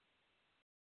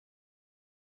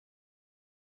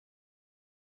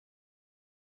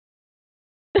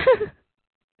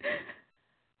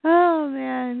 Oh,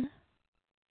 man.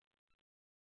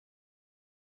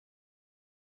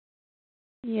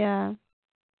 Yeah.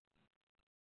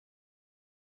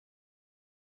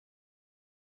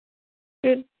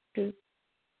 Good.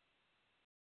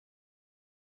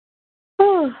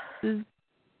 Oh. And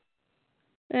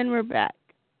we're back.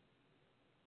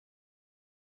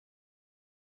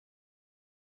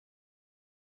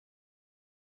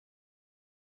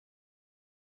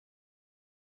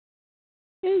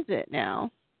 Is it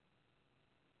now?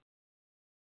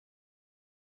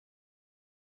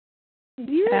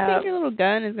 Do you think your little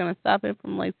gun is going to stop it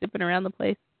from, like, zipping around the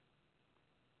place?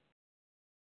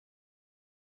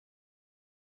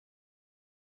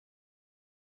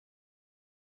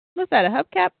 What's that, a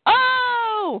hubcap?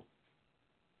 Oh!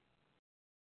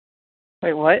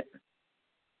 Wait, what?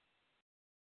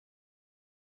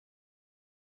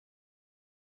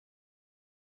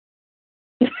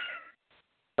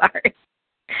 Sorry.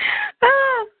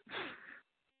 Ah.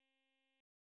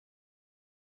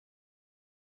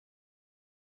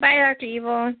 Bye, Dr.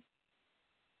 Evil.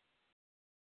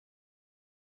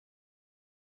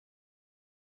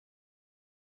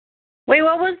 Wait,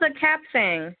 what was the cap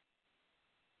thing?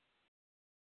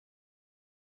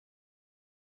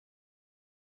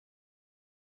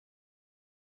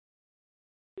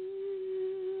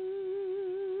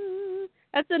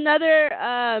 That's another,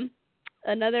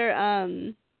 what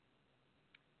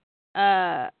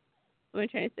am I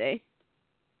trying to say?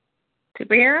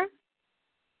 Superhero?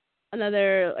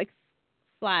 Another, like,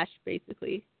 Flash,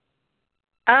 basically.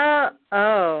 Oh.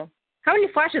 How many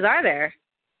Flashes are there?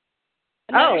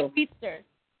 Another speedster.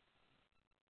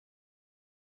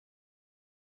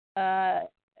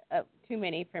 Too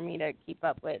many for me to keep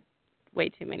up with. Way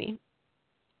too many.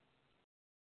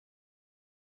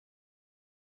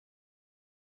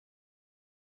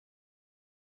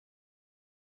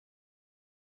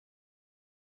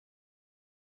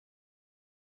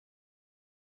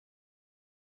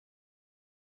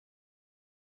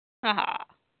 Haha.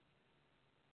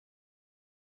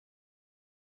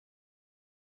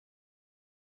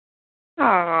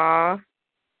 Aww.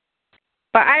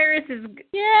 But Iris and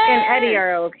Eddie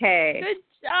are okay. Good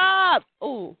job.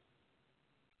 Oh.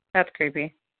 That's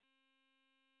creepy.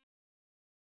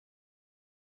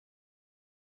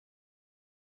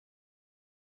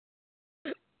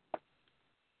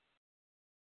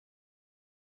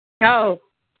 Oh.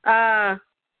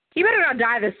 He better not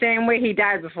die the same way he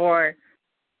died before.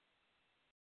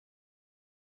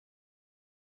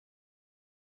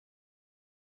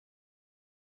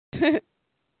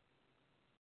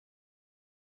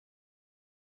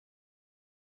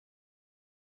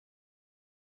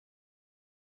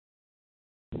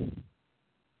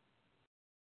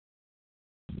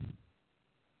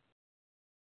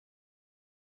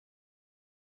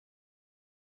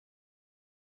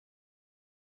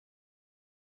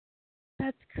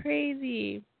 That's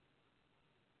crazy.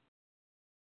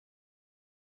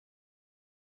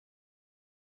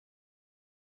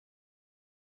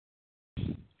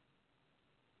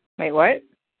 Wait, what?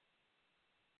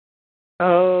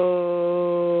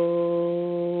 Oh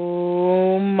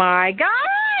my God!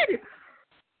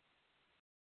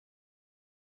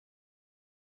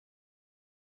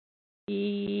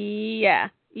 Yeah.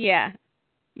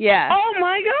 Oh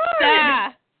my God!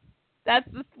 Yeah. That's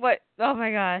what. Oh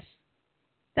my gosh.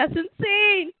 That's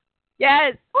insane.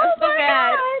 Yes. Oh that's so my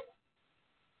bad. God!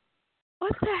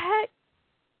 What the heck?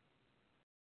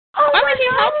 Oh Why my would he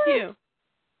God! help you?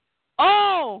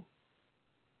 Oh.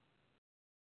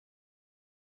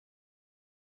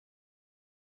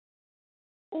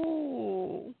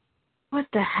 Ooh. What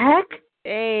the heck?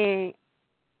 Dang.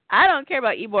 I don't care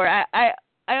about Ebor. I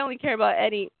only care about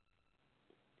Eddie.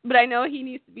 But I know he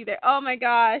needs to be there. Oh my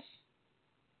gosh.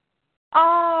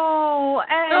 Oh,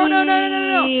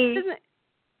 Eddie.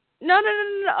 No. No.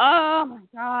 Oh my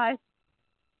gosh.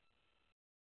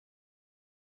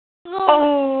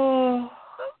 Oh.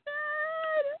 So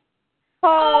sad.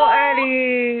 Oh,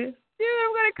 Eddie. Dude,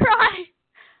 I'm gonna cry.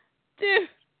 Dude.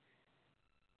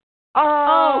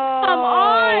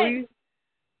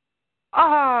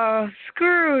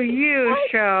 you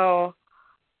show.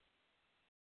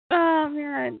 Oh,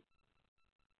 man.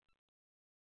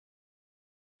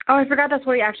 Oh, I forgot that's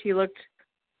what he actually looked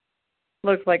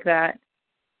like that.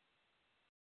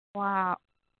 Wow.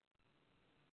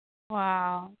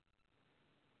 Wow.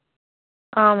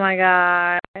 Oh, my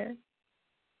God.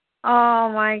 Oh,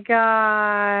 my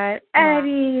God.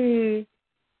 Eddie.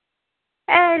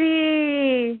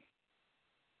 Eddie.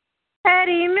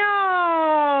 Eddie,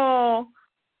 no.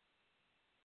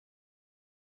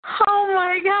 Oh,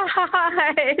 my God.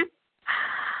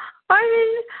 I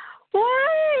mean,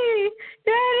 why?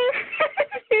 Daddy.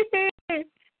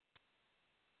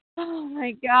 Oh,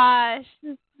 my gosh.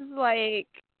 This is like...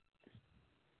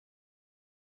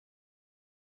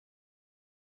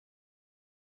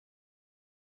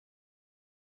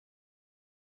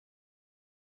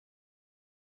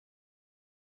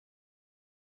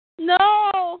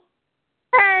 No!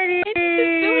 Eddie. Did you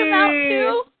just boot him out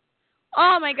too?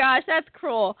 Oh my gosh, that's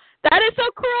cruel. That is so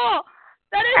cruel.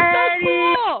 That is Eddie.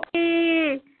 so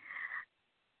cruel.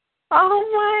 Oh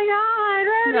my God,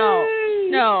 Eddie.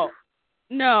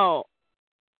 No.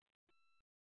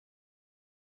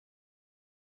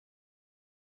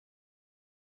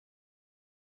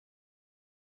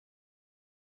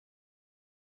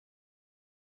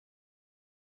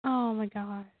 Oh my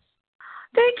gosh.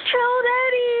 They killed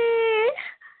Eddie.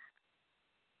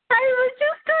 I was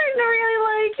just starting to really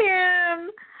like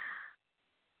him.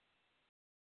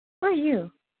 What are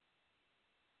you?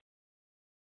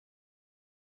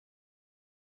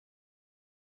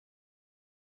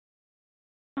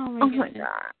 Oh my Oh my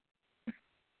God.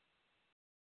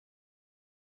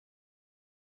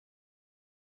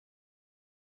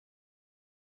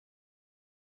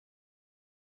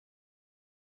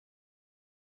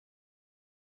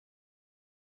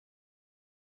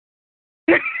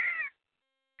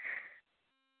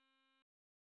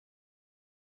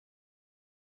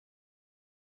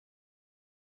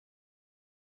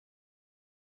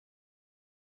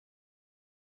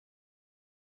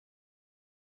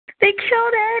 They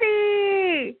killed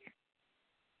Eddie.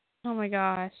 Oh my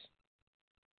gosh.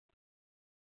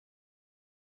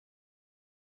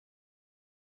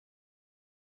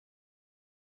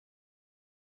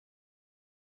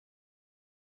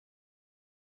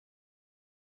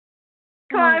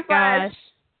 Come on, Flash.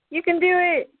 You can do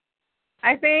it.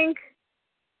 I think.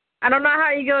 I don't know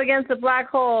how you go against a black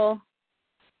hole,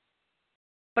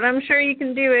 but I'm sure you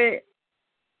can do it.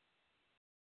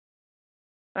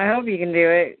 I hope you can do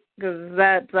it, because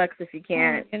that sucks if you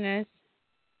can't.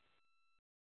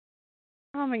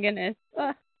 Oh my goodness.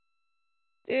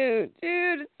 Dude,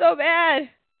 it's so bad.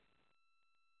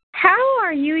 How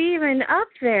are you even up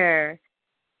there?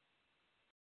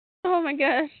 Oh my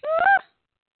gosh.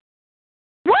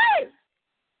 What?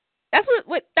 That's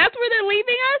that's where they're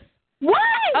leaving us?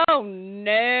 What? Oh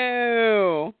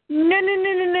no. No.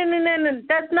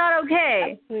 That's not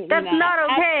okay. Absolutely that's not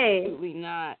okay. Absolutely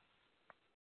not.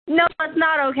 No, that's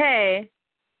not okay.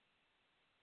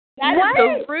 That what?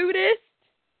 is the rudest.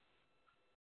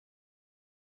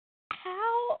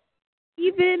 How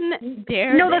even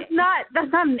dare No, they?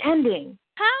 That's not an ending.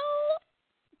 How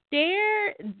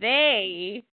dare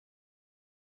they?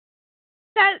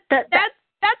 That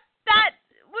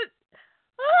was.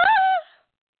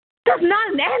 That's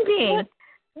not an ending.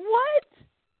 What?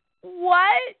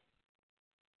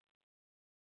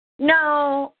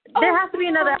 No, there has to be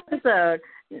another episode.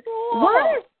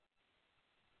 Cool.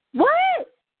 What?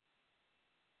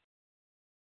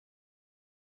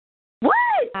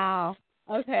 Wow.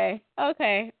 Okay. All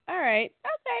right.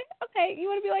 Okay. You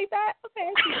want to be like that? Okay.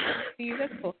 I see you.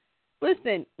 That's cool.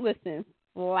 Listen.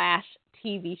 Flash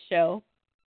TV show.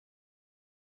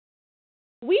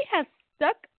 We have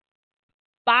stuck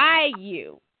by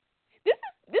you. This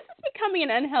is becoming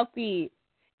an unhealthy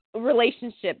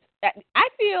relationship. I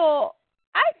feel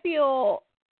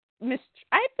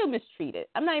mistreated.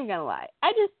 I'm not even gonna lie.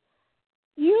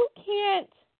 You can't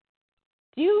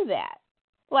do that.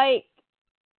 Like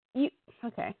you.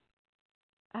 Okay.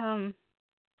 I'm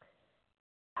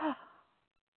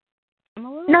a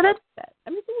little upset.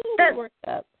 I'm just a little bit worked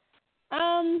up.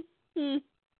 How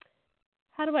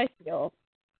do I feel?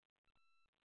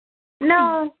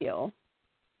 No.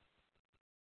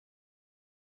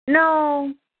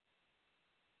 No.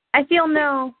 I feel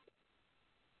no.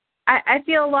 I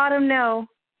feel a lot of no.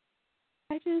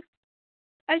 I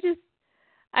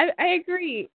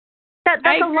agree. That's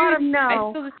a lot of no.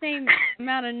 I feel the same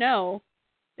amount of no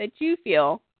that you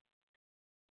feel.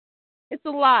 It's a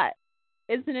lot.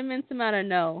 It's an immense amount of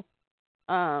no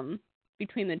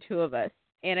between the two of us.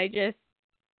 And I just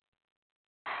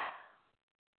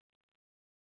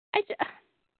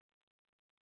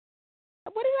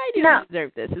two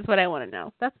deserve this? Is what I want to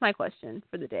know. That's my question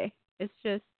for the day. It's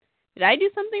just, did I do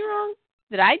something wrong?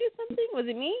 Did I do something? Was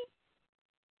it me?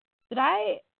 Did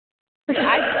I do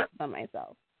this on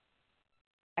myself?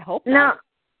 I hope not.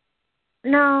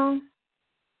 No.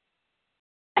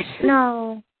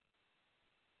 Because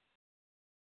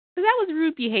that was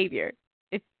rude behavior,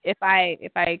 if I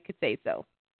could say so.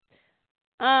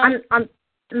 No.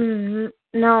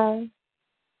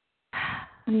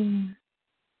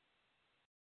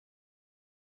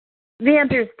 The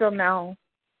answer is still no.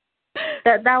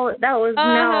 That was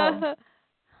no.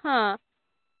 Huh.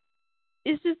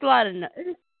 It's just a lot of no.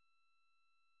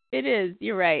 It is.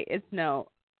 You're right. It's no.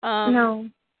 No.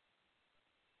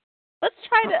 Let's just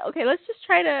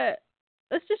try to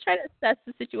assess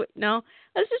the situation. No.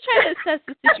 Let's just try to assess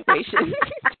the situation.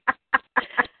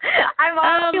 I'm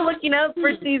already looking up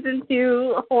for season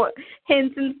 2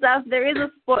 hints and stuff. There is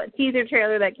a teaser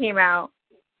trailer that came out,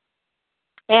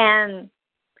 and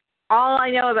all I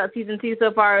know about season 2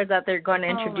 so far is that they're going to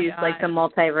introduce the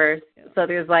multiverse. So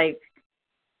there's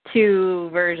 2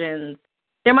 versions.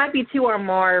 There might be 2 or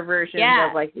more versions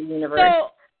of the universe.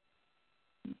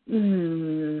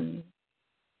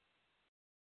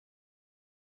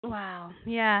 Wow.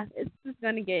 Yeah, it's just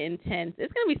going to get intense.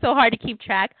 It's going to be so hard to keep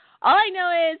track. All I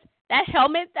know is that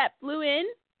helmet that flew in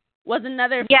was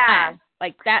another Flash.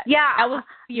 That was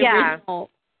the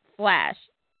original Flash.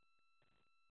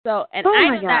 So, and I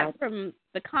know that from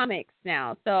the comics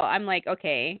now. So I'm like,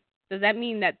 okay, does that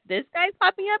mean that this guy's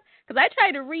popping up? Because I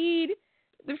tried to read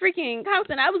the freaking comics,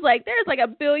 and I was like, there's a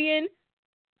billion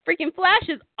freaking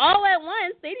Flashes all at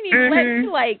once. They didn't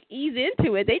even let me ease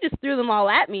into it. They just threw them all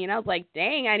at me, and I was like,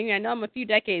 dang, I know I'm a few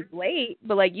decades late,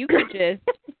 but you could just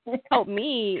help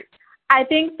me. I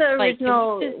think the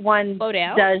original one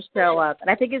does show up, and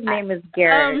I think his name is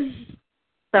Garrett.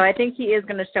 So I think he is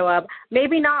going to show up.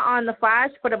 Maybe not on the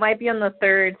Flash, but it might be on the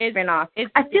 3rd spinoff.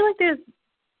 I feel like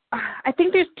I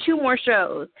think there's 2 more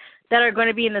shows that are going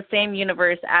to be in the same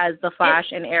universe as the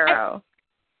Flash and Arrow.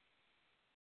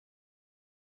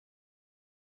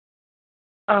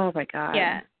 Oh my God.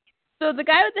 Yeah. So the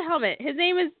guy with the helmet, his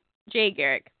name is Jay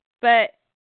Garrick, but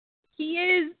he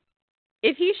is.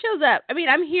 If he shows up, I mean,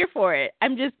 I'm here for it.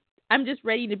 I'm just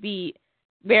ready to be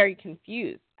very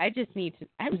confused. I just need to.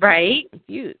 I'm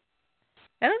confused.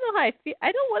 I don't know how I feel.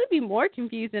 I don't want to be more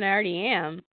confused than I already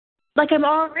am. I'm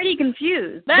already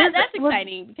confused. That's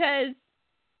exciting because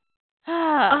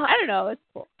I don't know. It's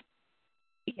cool.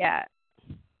 Yeah.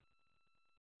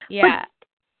 Yeah.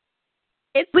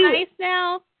 It's nice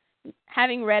now,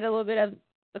 having read a little bit of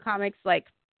the comics,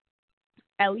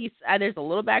 at least there's a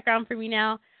little background for me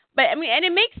now. But, I mean, and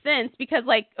it makes sense because,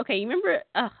 okay, you remember,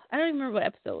 I don't even remember what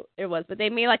episode it was, but they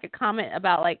made, a comment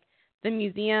about, the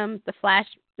museum, the Flash.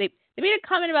 They made a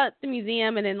comment about the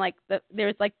museum, and then,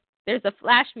 there's a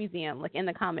Flash museum, in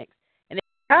the comics. And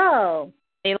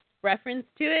they reference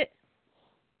to it.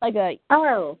 It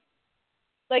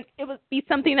would be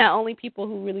something that only people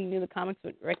who really knew the comics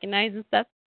would recognize and stuff.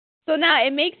 So now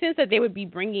it makes sense that they would be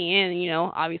bringing in,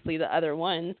 obviously the other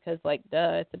ones because,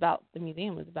 it's about the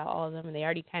museum was about all of them, and they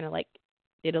already kind of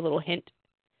did a little hint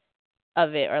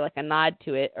of it or a nod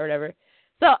to it or whatever.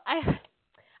 So I'm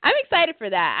excited for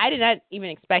that. I did not even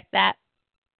expect that,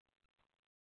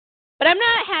 but I'm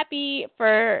not happy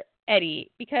for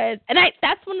Eddie because,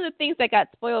 that's one of the things that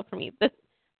got spoiled for me. The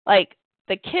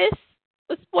kiss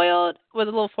was spoiled with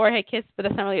a little forehead kiss, but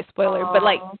that's not really a spoiler. Aww. But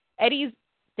Eddie's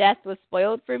death was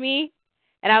spoiled for me,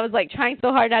 and I was trying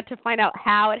so hard not to find out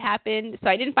how it happened. So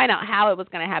I didn't find out how it was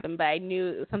going to happen, but I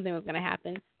knew something was going to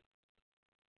happen.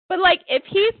 But if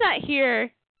he's not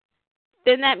here,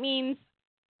 then that means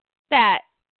that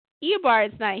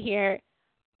Eobard's not here.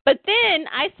 But then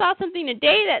I saw something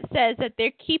today that says that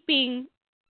they're keeping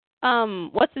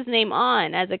what's his name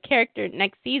on as a character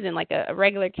next season, a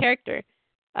regular character.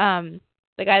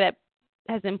 The guy that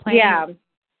has been playing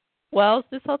Wells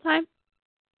this whole time.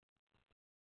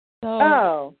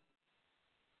 So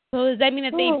does that mean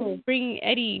that they bring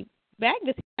Eddie back?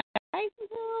 Does he die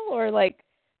somehow? Or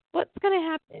what's gonna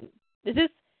happen? Is this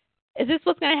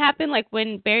what's gonna happen?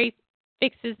 When Barry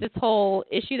fixes this whole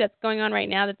issue that's going on right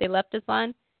now that they left us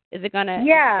on, is it gonna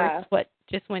fix what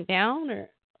just went down? Or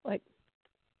I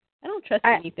don't trust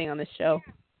anything on this show.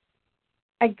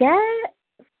 I guess.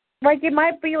 It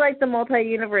might be the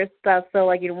multi-universe stuff, so,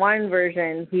 in one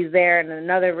version, he's there, and in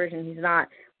another version, he's not.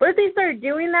 But if they start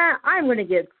doing that, I'm going to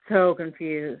get so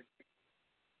confused.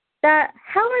 How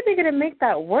are they going to make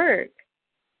that work?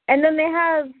 And then they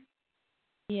have...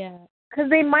 Yeah.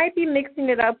 Because they might be mixing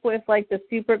it up with, the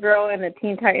Supergirl and the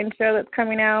Teen Titans show that's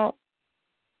coming out.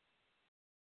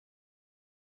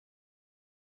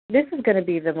 This is going to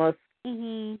be the most...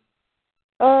 Mhm.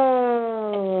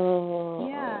 Oh.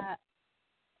 Yeah.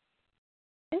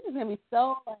 This is going to be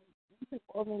so, like,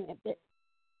 interwoven at this.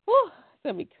 Whew, it's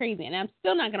going to be crazy. And I'm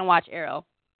still not going to watch Arrow.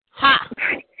 Ha!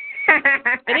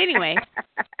 But anyway.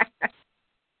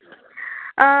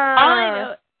 All I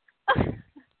know...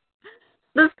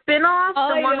 The spinoff, All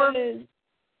the I one know with... is...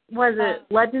 Was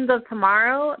it Legends of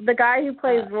Tomorrow? The guy who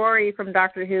plays Rory from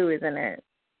Doctor Who is in it.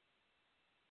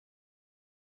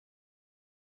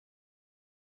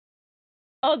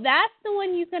 Oh, that's the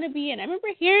one he's going to be in. I remember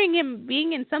hearing him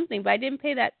being in something, but I didn't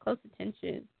pay that close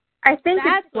attention. I think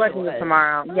that's it's Legends of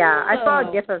Tomorrow. Oh. Yeah, I saw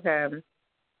a GIF of him.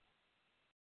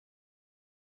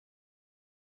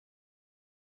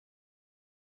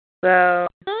 So.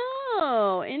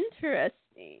 Oh,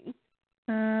 interesting.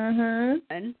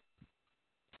 Mhm.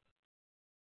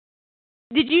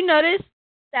 Did you notice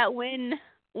that when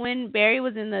Barry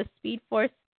was in the Speed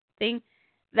Force thing,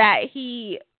 that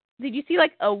did you see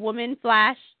like a woman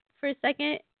flash for a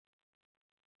second?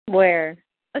 Where?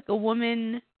 Like a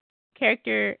woman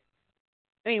character.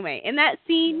 Anyway, in that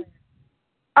scene.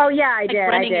 Oh yeah, I did.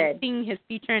 Running I did. And seeing his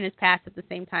future and his past at the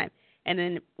same time, and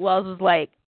then Wells was like,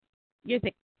 "You're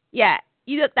thinking, yeah,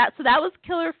 you that." So that was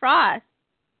Killer Frost.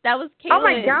 That was Caitlin. Oh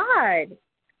my God.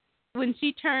 When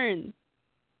she turns.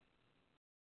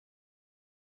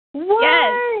 What?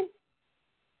 Yes.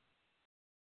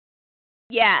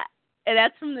 Yeah, and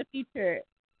that's from the future.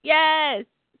 Yes.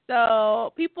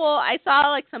 So I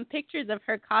saw like some pictures of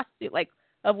her costume, like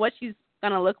of what she's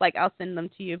gonna look like. I'll send them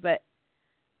to you. But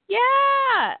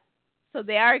yeah, so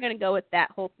they are gonna go with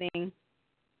that whole thing.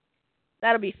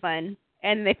 That'll be fun.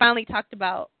 And they finally talked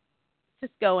about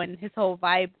Cisco and his whole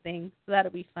vibe thing, so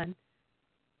that'll be fun.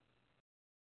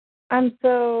 I'm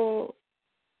still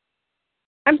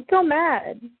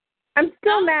mad. I'm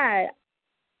still mad.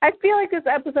 I feel like this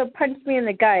episode punched me in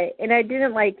the gut, and I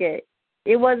didn't like it.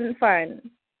 It wasn't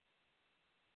fun.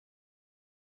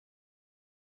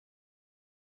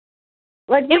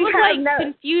 Like, it was like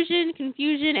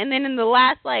confusion, and then in the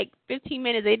last like 15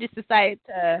 minutes, they just decided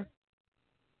to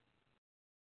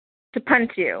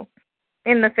punch you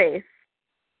in the face.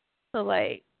 So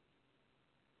like,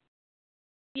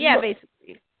 yeah,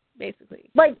 basically.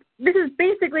 Like, this is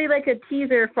basically like a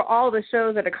teaser for all the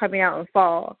shows that are coming out in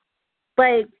fall.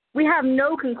 Like, we have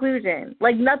no conclusion.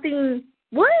 Like, nothing.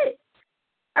 What?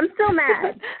 I'm still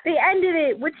mad. They ended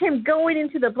it with him going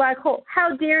into the black hole.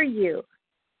 How dare you?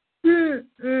 I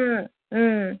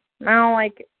don't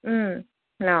like it.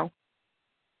 No.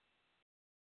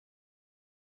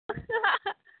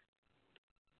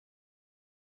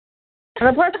 On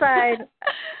the plus side,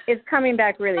 it's coming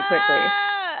back really quickly.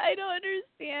 I don't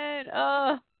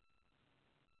understand.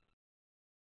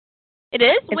 It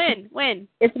is? When?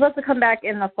 It's supposed to come back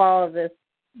in the fall of this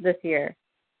year.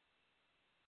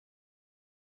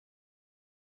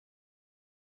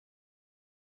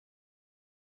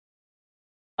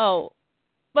 Oh.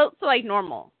 But so like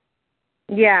normal.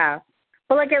 Yeah.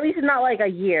 But like at least not like a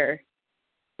year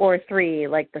or 3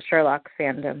 like the Sherlock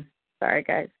fandom. Sorry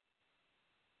guys.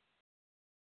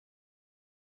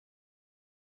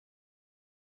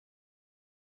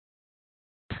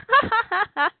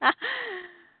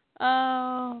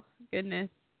 Oh, goodness.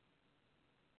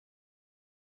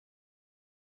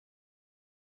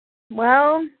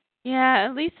 Well, yeah,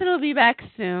 at least it'll be back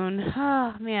soon.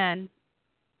 Oh, man.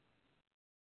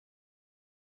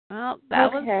 Well,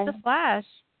 that was the Flash.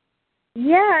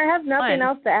 Yeah, I have nothing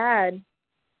else to add.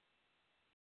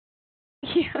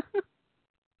 Yeah.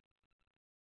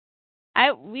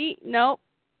 Nope.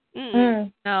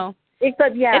 No.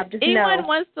 Except, yeah, if just anyone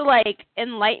wants to like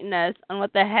enlighten us on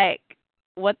what the heck,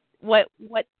 what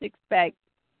to expect,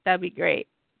 that'd be great.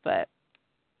 But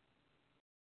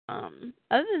other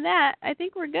than that, I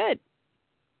think we're good.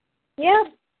 Yeah.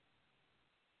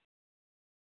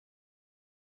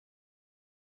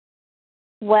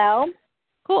 Well,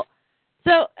 cool.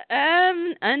 So,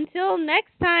 until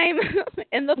next time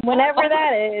in the fall. Whenever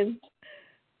that is.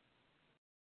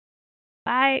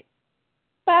 Bye.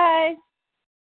 Bye.